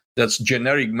email that's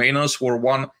generic maintenance or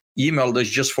one email that's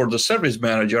just for the service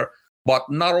manager, but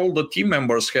not all the team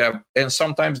members have. And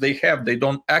sometimes they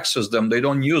don't access them, they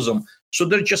don't use them. So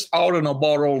they're just out and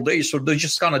about all day. So they're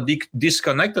just kind of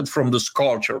disconnected from this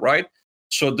culture, right?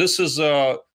 So this is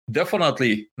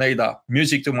definitely, Neda,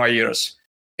 music to my ears.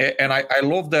 And I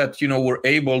love that, we're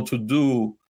able to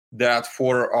do that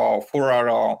for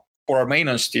our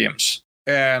maintenance teams.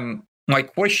 And my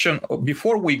question,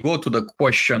 before we go to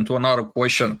another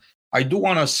question, I do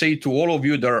want to say to all of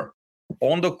you that are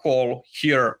on the call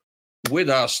here with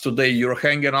us today, you're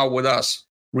hanging out with us.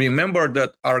 Remember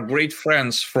that our great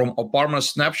friends from Apartment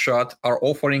Snapshot are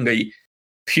offering a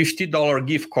 $50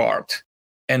 gift card.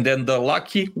 And then the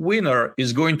lucky winner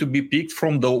is going to be picked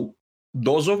from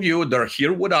those of you that are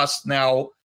here with us now,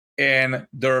 and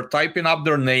they're typing up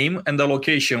their name and the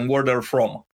location where they're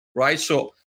from, right?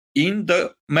 So in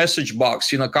the message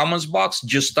box, in the comments box,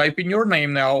 just type in your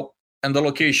name now and the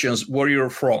locations where you're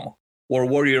from or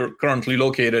where you're currently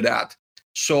located at.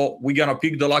 So we're going to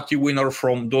pick the lucky winner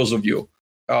from those of you.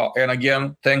 And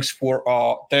again, thanks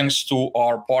to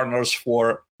our partners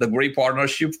for the great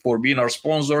partnership, for being our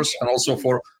sponsors, and also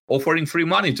for offering free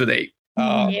money today.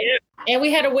 Yeah. And we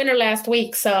had a winner last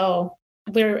week, so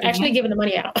we're actually giving the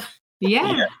money out.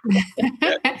 Yeah.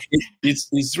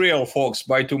 It's real, folks.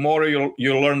 By tomorrow,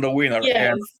 you'll learn the winner.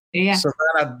 Yes. And Yeah.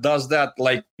 Savannah does that,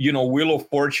 Wheel of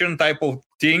Fortune type of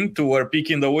thing to where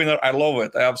picking the winner. I love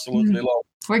it. I absolutely love it.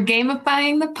 We're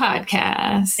gamifying the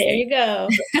podcast. There you go.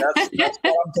 That's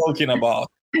what I'm talking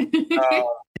about.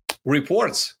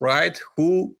 Reports, right?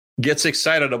 Who gets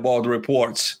excited about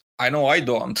reports? I know I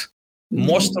don't.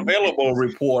 Most available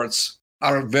reports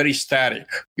are very static,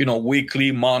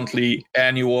 weekly, monthly,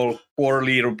 annual,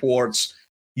 quarterly reports.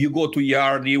 You go to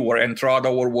Yardi or Entrada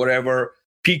or whatever,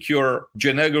 pick your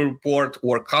generic report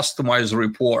or customized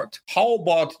report. How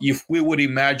about if we would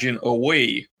imagine a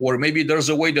way, or maybe there's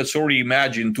a way that's already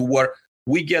imagined, to where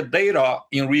we get data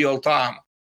in real time?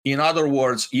 In other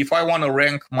words, if I want to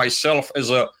rank myself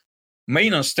as a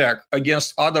maintenance tech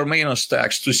against other maintenance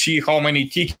techs to see how many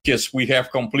tickets we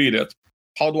have completed,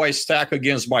 how do I stack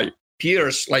against my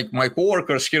peers, like my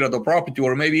coworkers here at the property,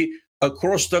 or maybe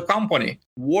across the company?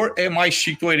 Where am I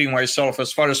situating myself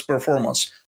as far as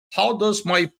performance? How does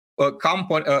my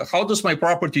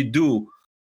property do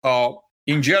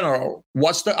in general?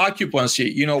 What's the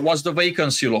occupancy? What's the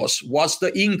vacancy loss? What's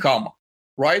the income,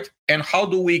 right? And how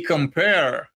do we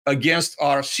compare against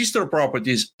our sister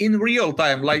properties in real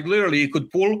time? Like literally, you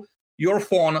could pull your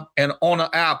phone, and on an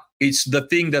app, it's the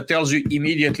thing that tells you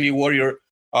immediately where you're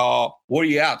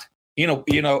at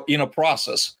in a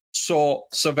process. So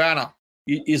Savannah,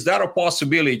 is that a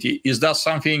possibility? Is that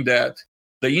something that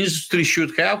the industry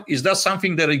should have? Is that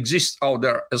something that exists out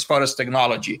there as far as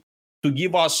technology to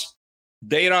give us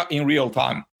data in real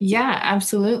time? Yeah,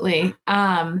 absolutely.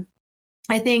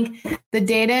 I think the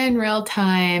data in real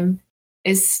time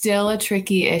is still a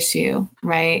tricky issue,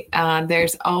 right?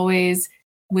 There's always,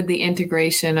 with the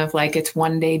integration of it's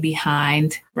one day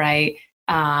behind, right?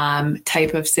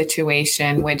 Type of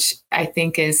situation, which I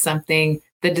think is something,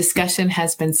 the discussion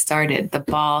has been started. The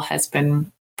ball has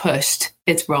been pushed.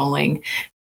 It's rolling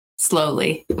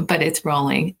slowly, but it's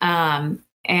rolling.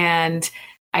 And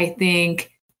I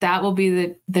think that will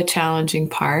be the challenging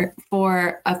part.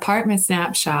 For Apartment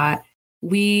Snapshot,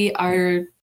 we are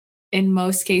in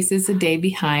most cases a day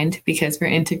behind because we're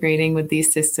integrating with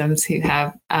these systems who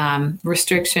have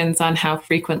restrictions on how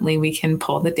frequently we can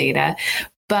pull the data.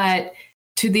 But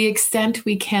to the extent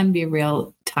we can be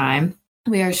real time,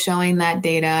 we are showing that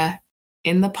data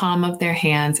in the palm of their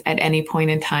hands at any point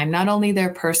in time, not only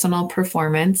their personal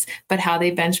performance, but how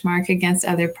they benchmark against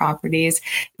other properties.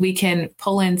 We can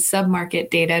pull in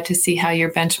submarket data to see how you're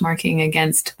benchmarking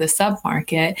against the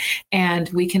submarket. And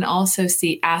we can also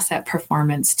see asset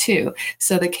performance too.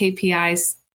 So the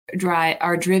KPIs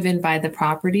are driven by the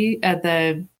property,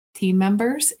 the team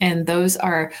members. And those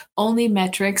are only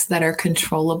metrics that are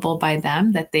controllable by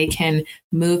them, that they can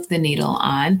move the needle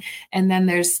on. And then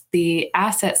there's the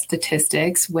asset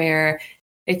statistics, where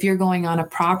if you're going on a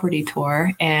property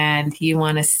tour and you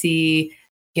want to see,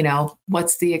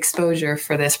 what's the exposure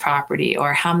for this property,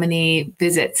 or how many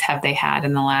visits have they had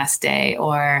in the last day,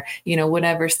 or,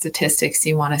 whatever statistics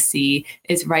you want to see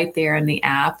is right there in the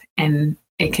app and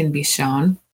it can be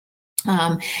shown.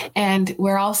 And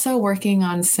we're also working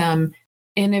on some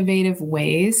innovative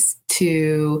ways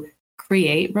to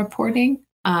create reporting.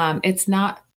 It's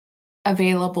not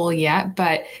available yet,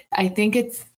 but I think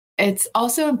it's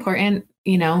also important,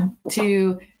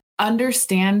 to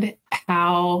understand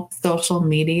how social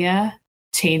media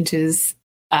changes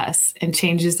us and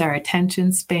changes our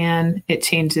attention span. It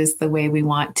changes the way we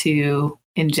want to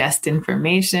ingest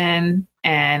information,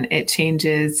 and it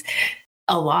changes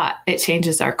a lot. It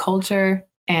changes our culture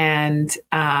and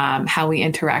how we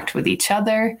interact with each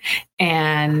other.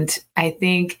 And I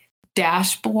think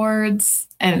dashboards,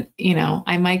 and,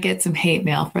 I might get some hate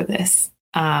mail for this,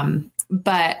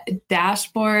 but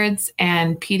dashboards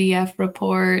and PDF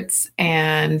reports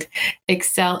and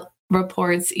Excel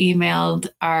reports emailed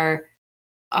are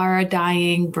a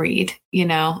dying breed.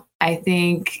 I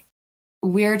think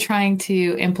we're trying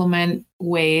to implement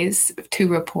ways to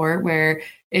report where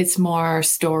it's more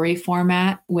story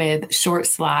format with short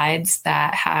slides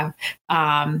that have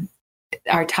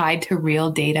are tied to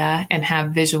real data and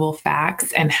have visual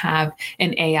facts, and have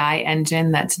an AI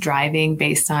engine that's driving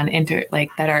based on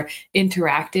that are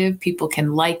interactive. People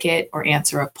can like it or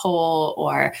answer a poll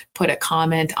or put a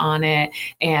comment on it.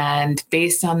 And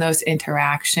based on those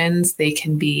interactions, they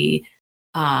can be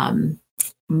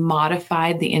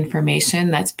modified, the information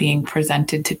that's being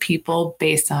presented to people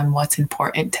based on what's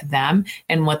important to them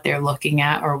and what they're looking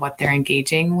at or what they're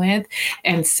engaging with.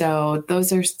 And so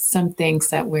those are some things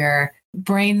that we're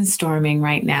brainstorming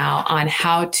right now on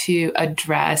how to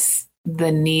address the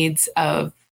needs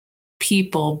of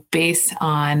people based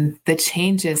on the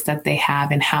changes that they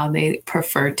have and how they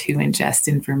prefer to ingest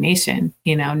information.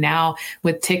 Now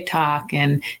with TikTok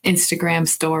and Instagram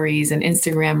stories and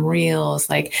Instagram reels,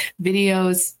 like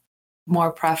videos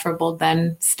more preferable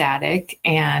than static,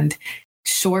 and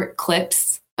short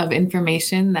clips of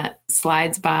information that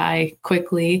slides by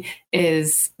quickly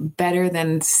is better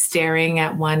than staring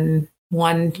at one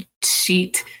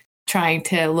sheet trying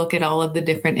to look at all of the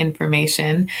different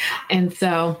information. And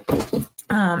so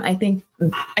I think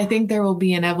there will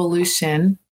be an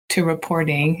evolution to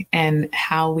reporting and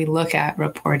how we look at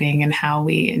reporting and how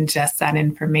we ingest that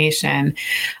information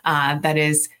that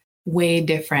is way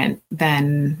different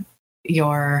than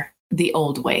the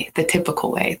old way, the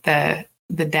typical way, the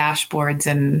dashboards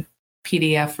and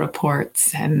PDF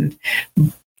reports and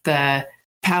the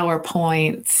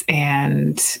PowerPoints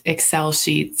and Excel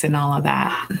sheets and all of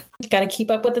that. Got to keep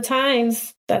up with the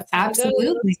times. That's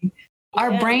absolutely.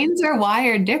 Our brains are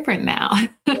wired different now.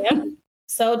 Yeah.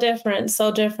 So different.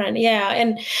 Yeah.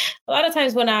 And a lot of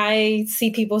times when I see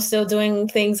people still doing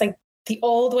things like the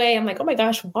old way, I'm like, oh my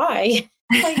gosh, why?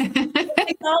 Like,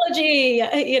 technology,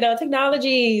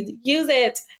 use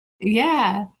it.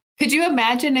 Yeah. Could you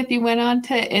imagine if you went on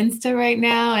to Insta right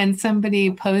now and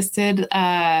somebody posted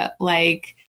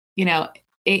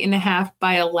 8.5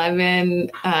 by 11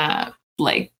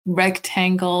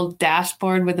 rectangle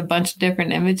dashboard with a bunch of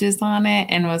different images on it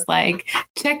and was like,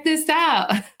 check this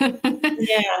out.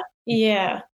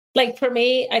 Yeah. Like for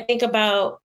me, I think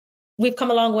about, we've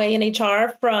come a long way in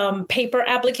HR from paper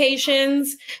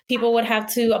applications. People would have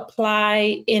to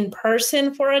apply in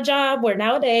person for a job, where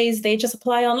nowadays they just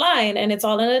apply online and it's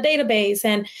all in a database,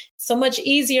 and so much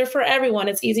easier for everyone.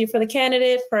 It's easier for the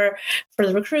candidate, for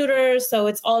the recruiters. So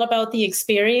it's all about the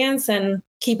experience and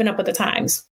keeping up with the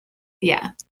times. Yeah.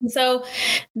 So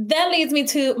that leads me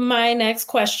to my next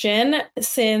question.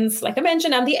 Since, like I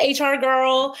mentioned, I'm the HR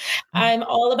girl, I'm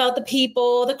all about the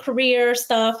people, the career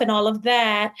stuff, and all of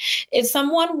that. If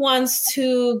someone wants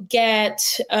to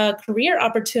get a career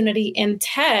opportunity in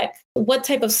tech, what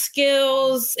type of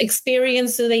skills,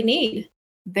 experience do they need?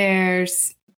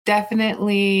 There's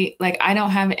definitely, I don't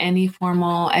have any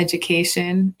formal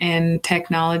education in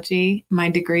technology. My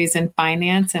degree is in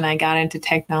finance, and I got into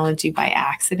technology by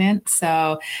accident.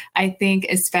 So I think,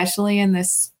 especially in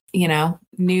this,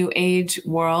 new age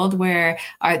world where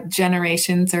our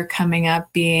generations are coming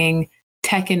up being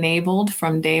tech enabled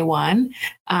from day one,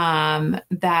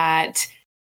 that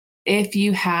if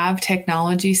you have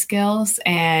technology skills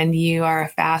and you are a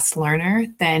fast learner,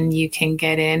 then you can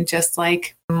get in just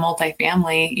like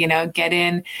multifamily, get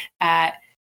in at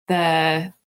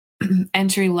the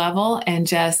entry level and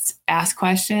just ask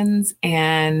questions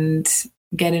and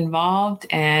get involved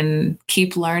and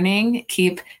keep learning,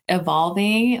 keep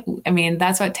evolving. I mean,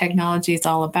 that's what technology is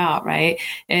all about, right?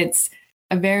 It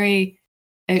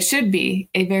should be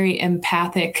a very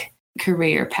empathic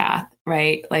career path,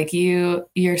 right? Like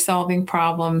you're solving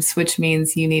problems, which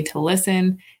means you need to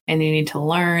listen and you need to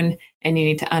learn and you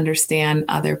need to understand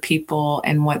other people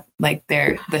and what like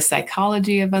the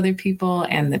psychology of other people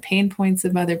and the pain points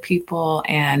of other people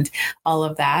and all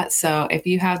of that. So if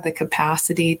you have the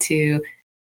capacity to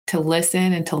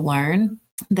listen and to learn,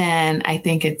 then I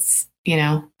think it's,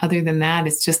 other than that,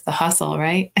 it's just the hustle,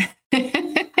 right?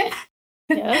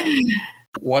 Yeah.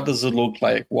 What does it look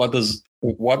like? What does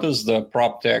the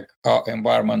prop tech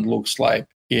environment looks like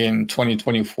in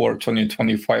 2024,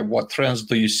 2025? What trends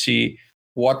do you see?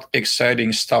 What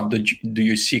exciting stuff do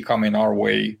you see coming our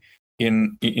way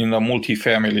in the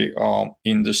multifamily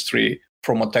industry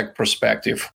from a tech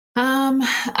perspective?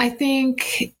 I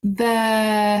think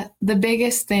the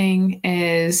biggest thing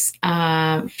is,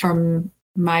 from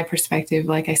my perspective,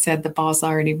 like I said, the ball's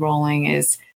already rolling,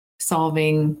 is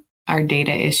solving our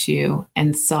data issue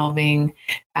and solving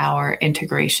our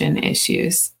integration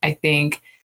issues. I think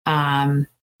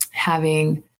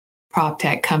having prop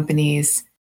tech companies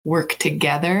work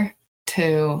together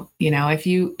to,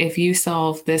 if you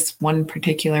solve this one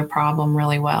particular problem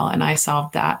really well and I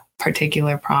solve that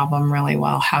particular problem really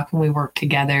well, how can we work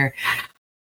together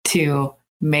to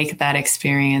make that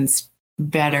experience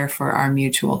better for our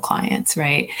mutual clients,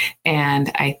 right?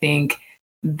 And I think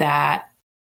that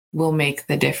will make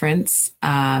the difference.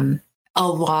 A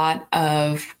lot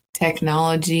of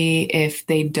technology, if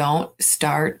they don't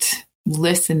start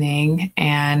listening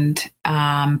and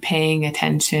paying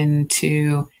attention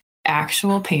to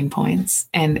actual pain points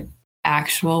and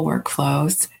actual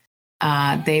workflows,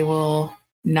 they will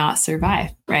not survive,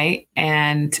 right?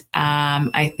 And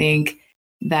I think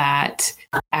that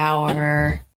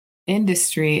our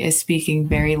industry is speaking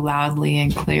very loudly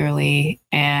and clearly,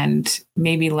 and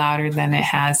maybe louder than it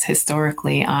has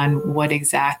historically, on what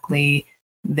exactly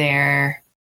their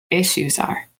issues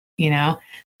are.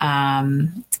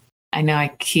 I know I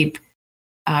keep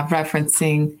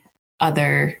referencing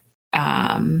other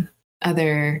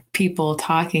people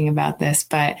talking about this,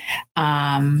 but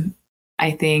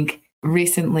I think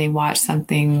recently watched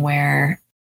something where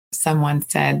someone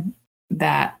said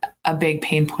that a big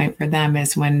pain point for them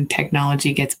is when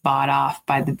technology gets bought off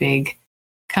by the big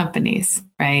companies,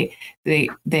 right?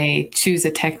 They choose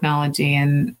a technology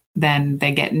and then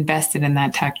they get invested in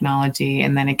that technology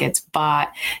and then it gets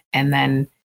bought and then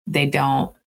they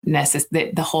don't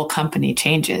the whole company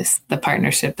changes. The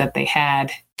partnership that they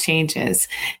had changes.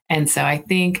 And so I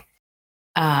think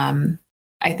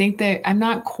that I'm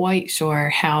not quite sure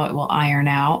how it will iron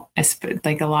out.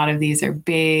 Like a lot of these are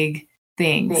big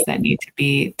things that need to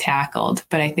be tackled.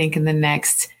 But I think in the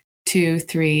next 2,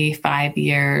 3, 5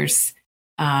 years,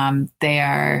 they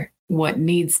are what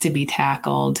needs to be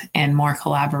tackled, and more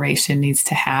collaboration needs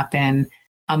to happen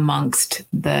amongst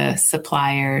the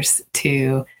suppliers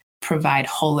to provide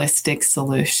holistic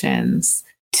solutions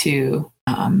to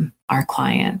our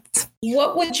clients.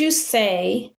 What would you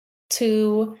say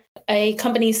to a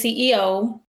company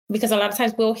CEO? Because a lot of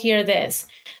times we'll hear this: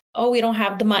 oh, we don't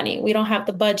have the money. We don't have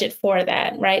the budget for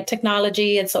that, right?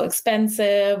 Technology, it's so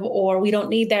expensive, or we don't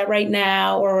need that right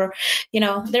now, or,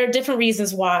 there are different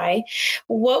reasons why.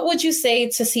 What would you say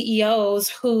to CEOs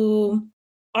who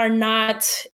are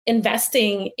not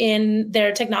investing in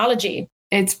their technology?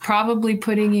 It's probably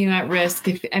putting you at risk.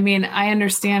 I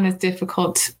understand it's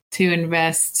difficult to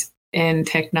invest in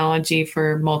technology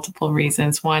for multiple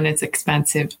reasons. One, it's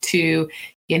expensive. Two,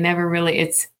 you never really,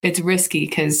 it's risky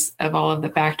because of all of the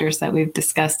factors that we've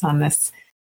discussed on this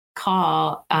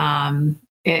call.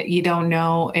 You don't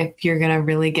know if you're going to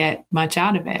really get much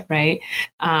out of it, right?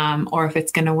 Or if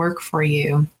it's going to work for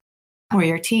you or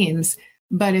your teams.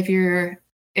 But if you're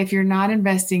not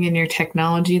investing in your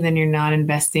technology, then you're not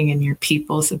investing in your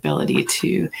people's ability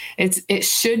to. It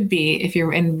should be, if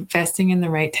you're investing in the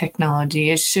right technology,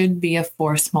 it should be a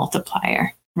force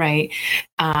multiplier, right?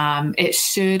 It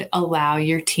should allow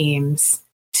your teams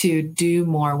to do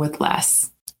more with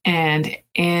less. And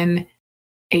in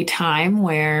a time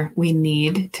where we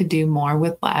need to do more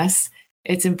with less,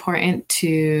 it's important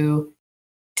to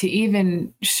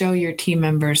even show your team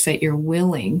members that you're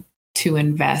willing to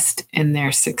invest in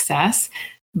their success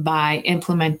by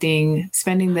investing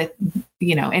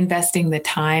the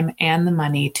time and the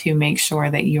money to make sure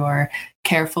that you're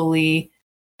carefully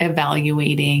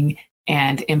evaluating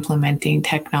and implementing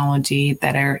technology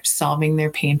that are solving their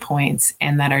pain points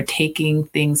and that are taking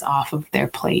things off of their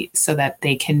plate so that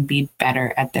they can be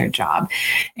better at their job.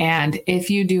 And if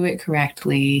you do it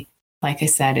correctly, like I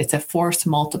said, it's a force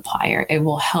multiplier. It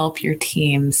will help your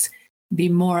teams be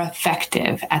more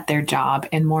effective at their job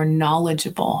and more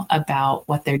knowledgeable about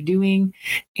what they're doing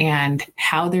and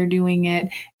how they're doing it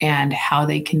and how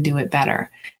they can do it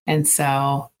better. And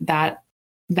so that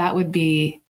would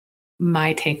be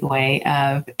my takeaway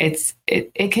of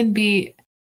it can be,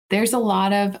 there's a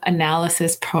lot of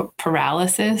analysis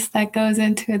paralysis that goes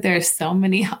into it. There's so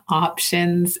many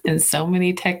options and so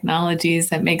many technologies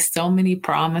that make so many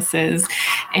promises,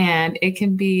 and it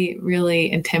can be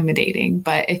really intimidating.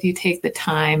 But if you take the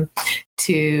time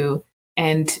to,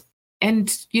 and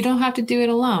you don't have to do it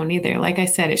alone either. Like I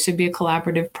said, it should be a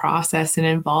collaborative process and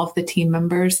involve the team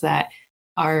members that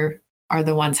are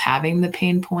the ones having the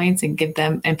pain points, and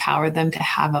empower them to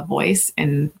have a voice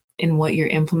in what you're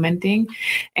implementing.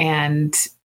 And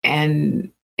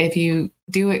if you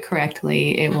do it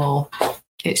correctly,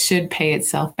 it should pay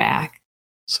itself back.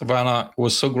 Savannah, it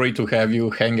was so great to have you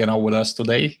hanging out with us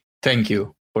today. Thank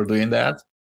you for doing that.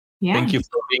 Yeah. Thank you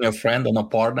for being a friend and a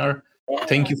partner. Yeah.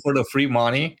 Thank you for the free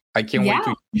money. I can't wait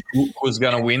to see who's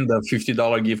going to win the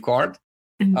 $50 gift card.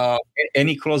 Mm-hmm.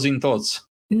 Any closing thoughts?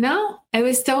 No, it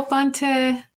was so fun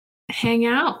to hang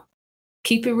out.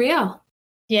 Keep it real.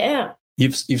 Yeah.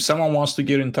 If someone wants to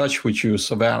get in touch with you,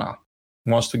 Savannah,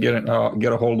 wants to get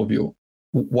a hold of you,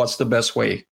 what's the best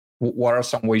way? What are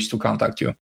some ways to contact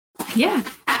you? Yeah.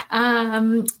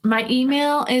 My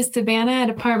email is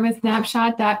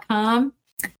savannah@apartmentsnapshot.com.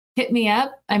 Hit me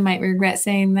up. I might regret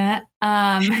saying that.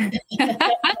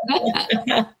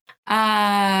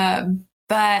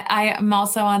 But I am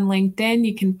also on LinkedIn.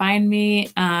 You can find me.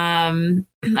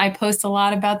 I post a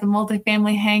lot about the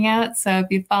Multifamily Hangout. So if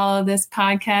you follow this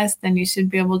podcast, then you should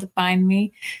be able to find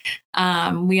me.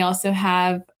 We also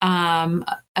have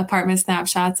Apartment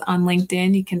Snapshots on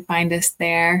LinkedIn. You can find us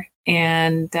there.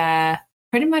 And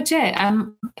pretty much it.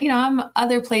 I'm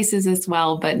other places as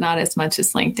well, but not as much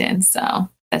as LinkedIn. So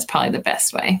that's probably the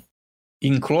best way.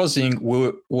 In closing,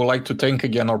 we would like to thank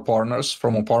again our partners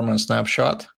from Apartment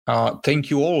Snapshot.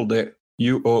 Thank you all that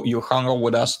you hung out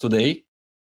with us today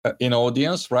in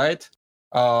audience, right?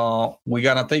 We're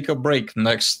going to take a break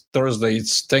next Thursday.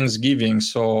 It's Thanksgiving.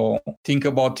 So think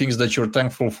about things that you're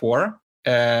thankful for.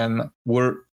 And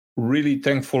we're really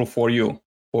thankful for you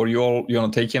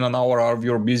all, taking an hour out of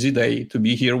your busy day to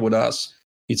be here with us.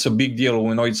 It's a big deal.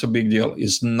 We know it's a big deal.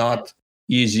 It's not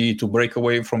easy to break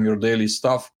away from your daily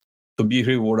stuff to be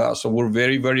here with us. So we're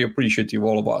very, very appreciative,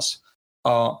 all of us.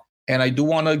 And I do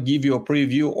want to give you a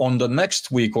preview on the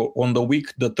next week, or on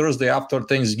the Thursday after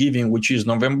Thanksgiving, which is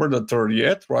November the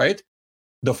 30th, right?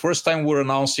 The first time we're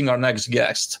announcing our next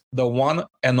guest, the one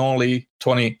and only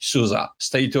Tony Souza.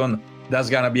 Stay tuned. That's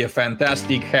going to be a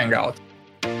fantastic hangout.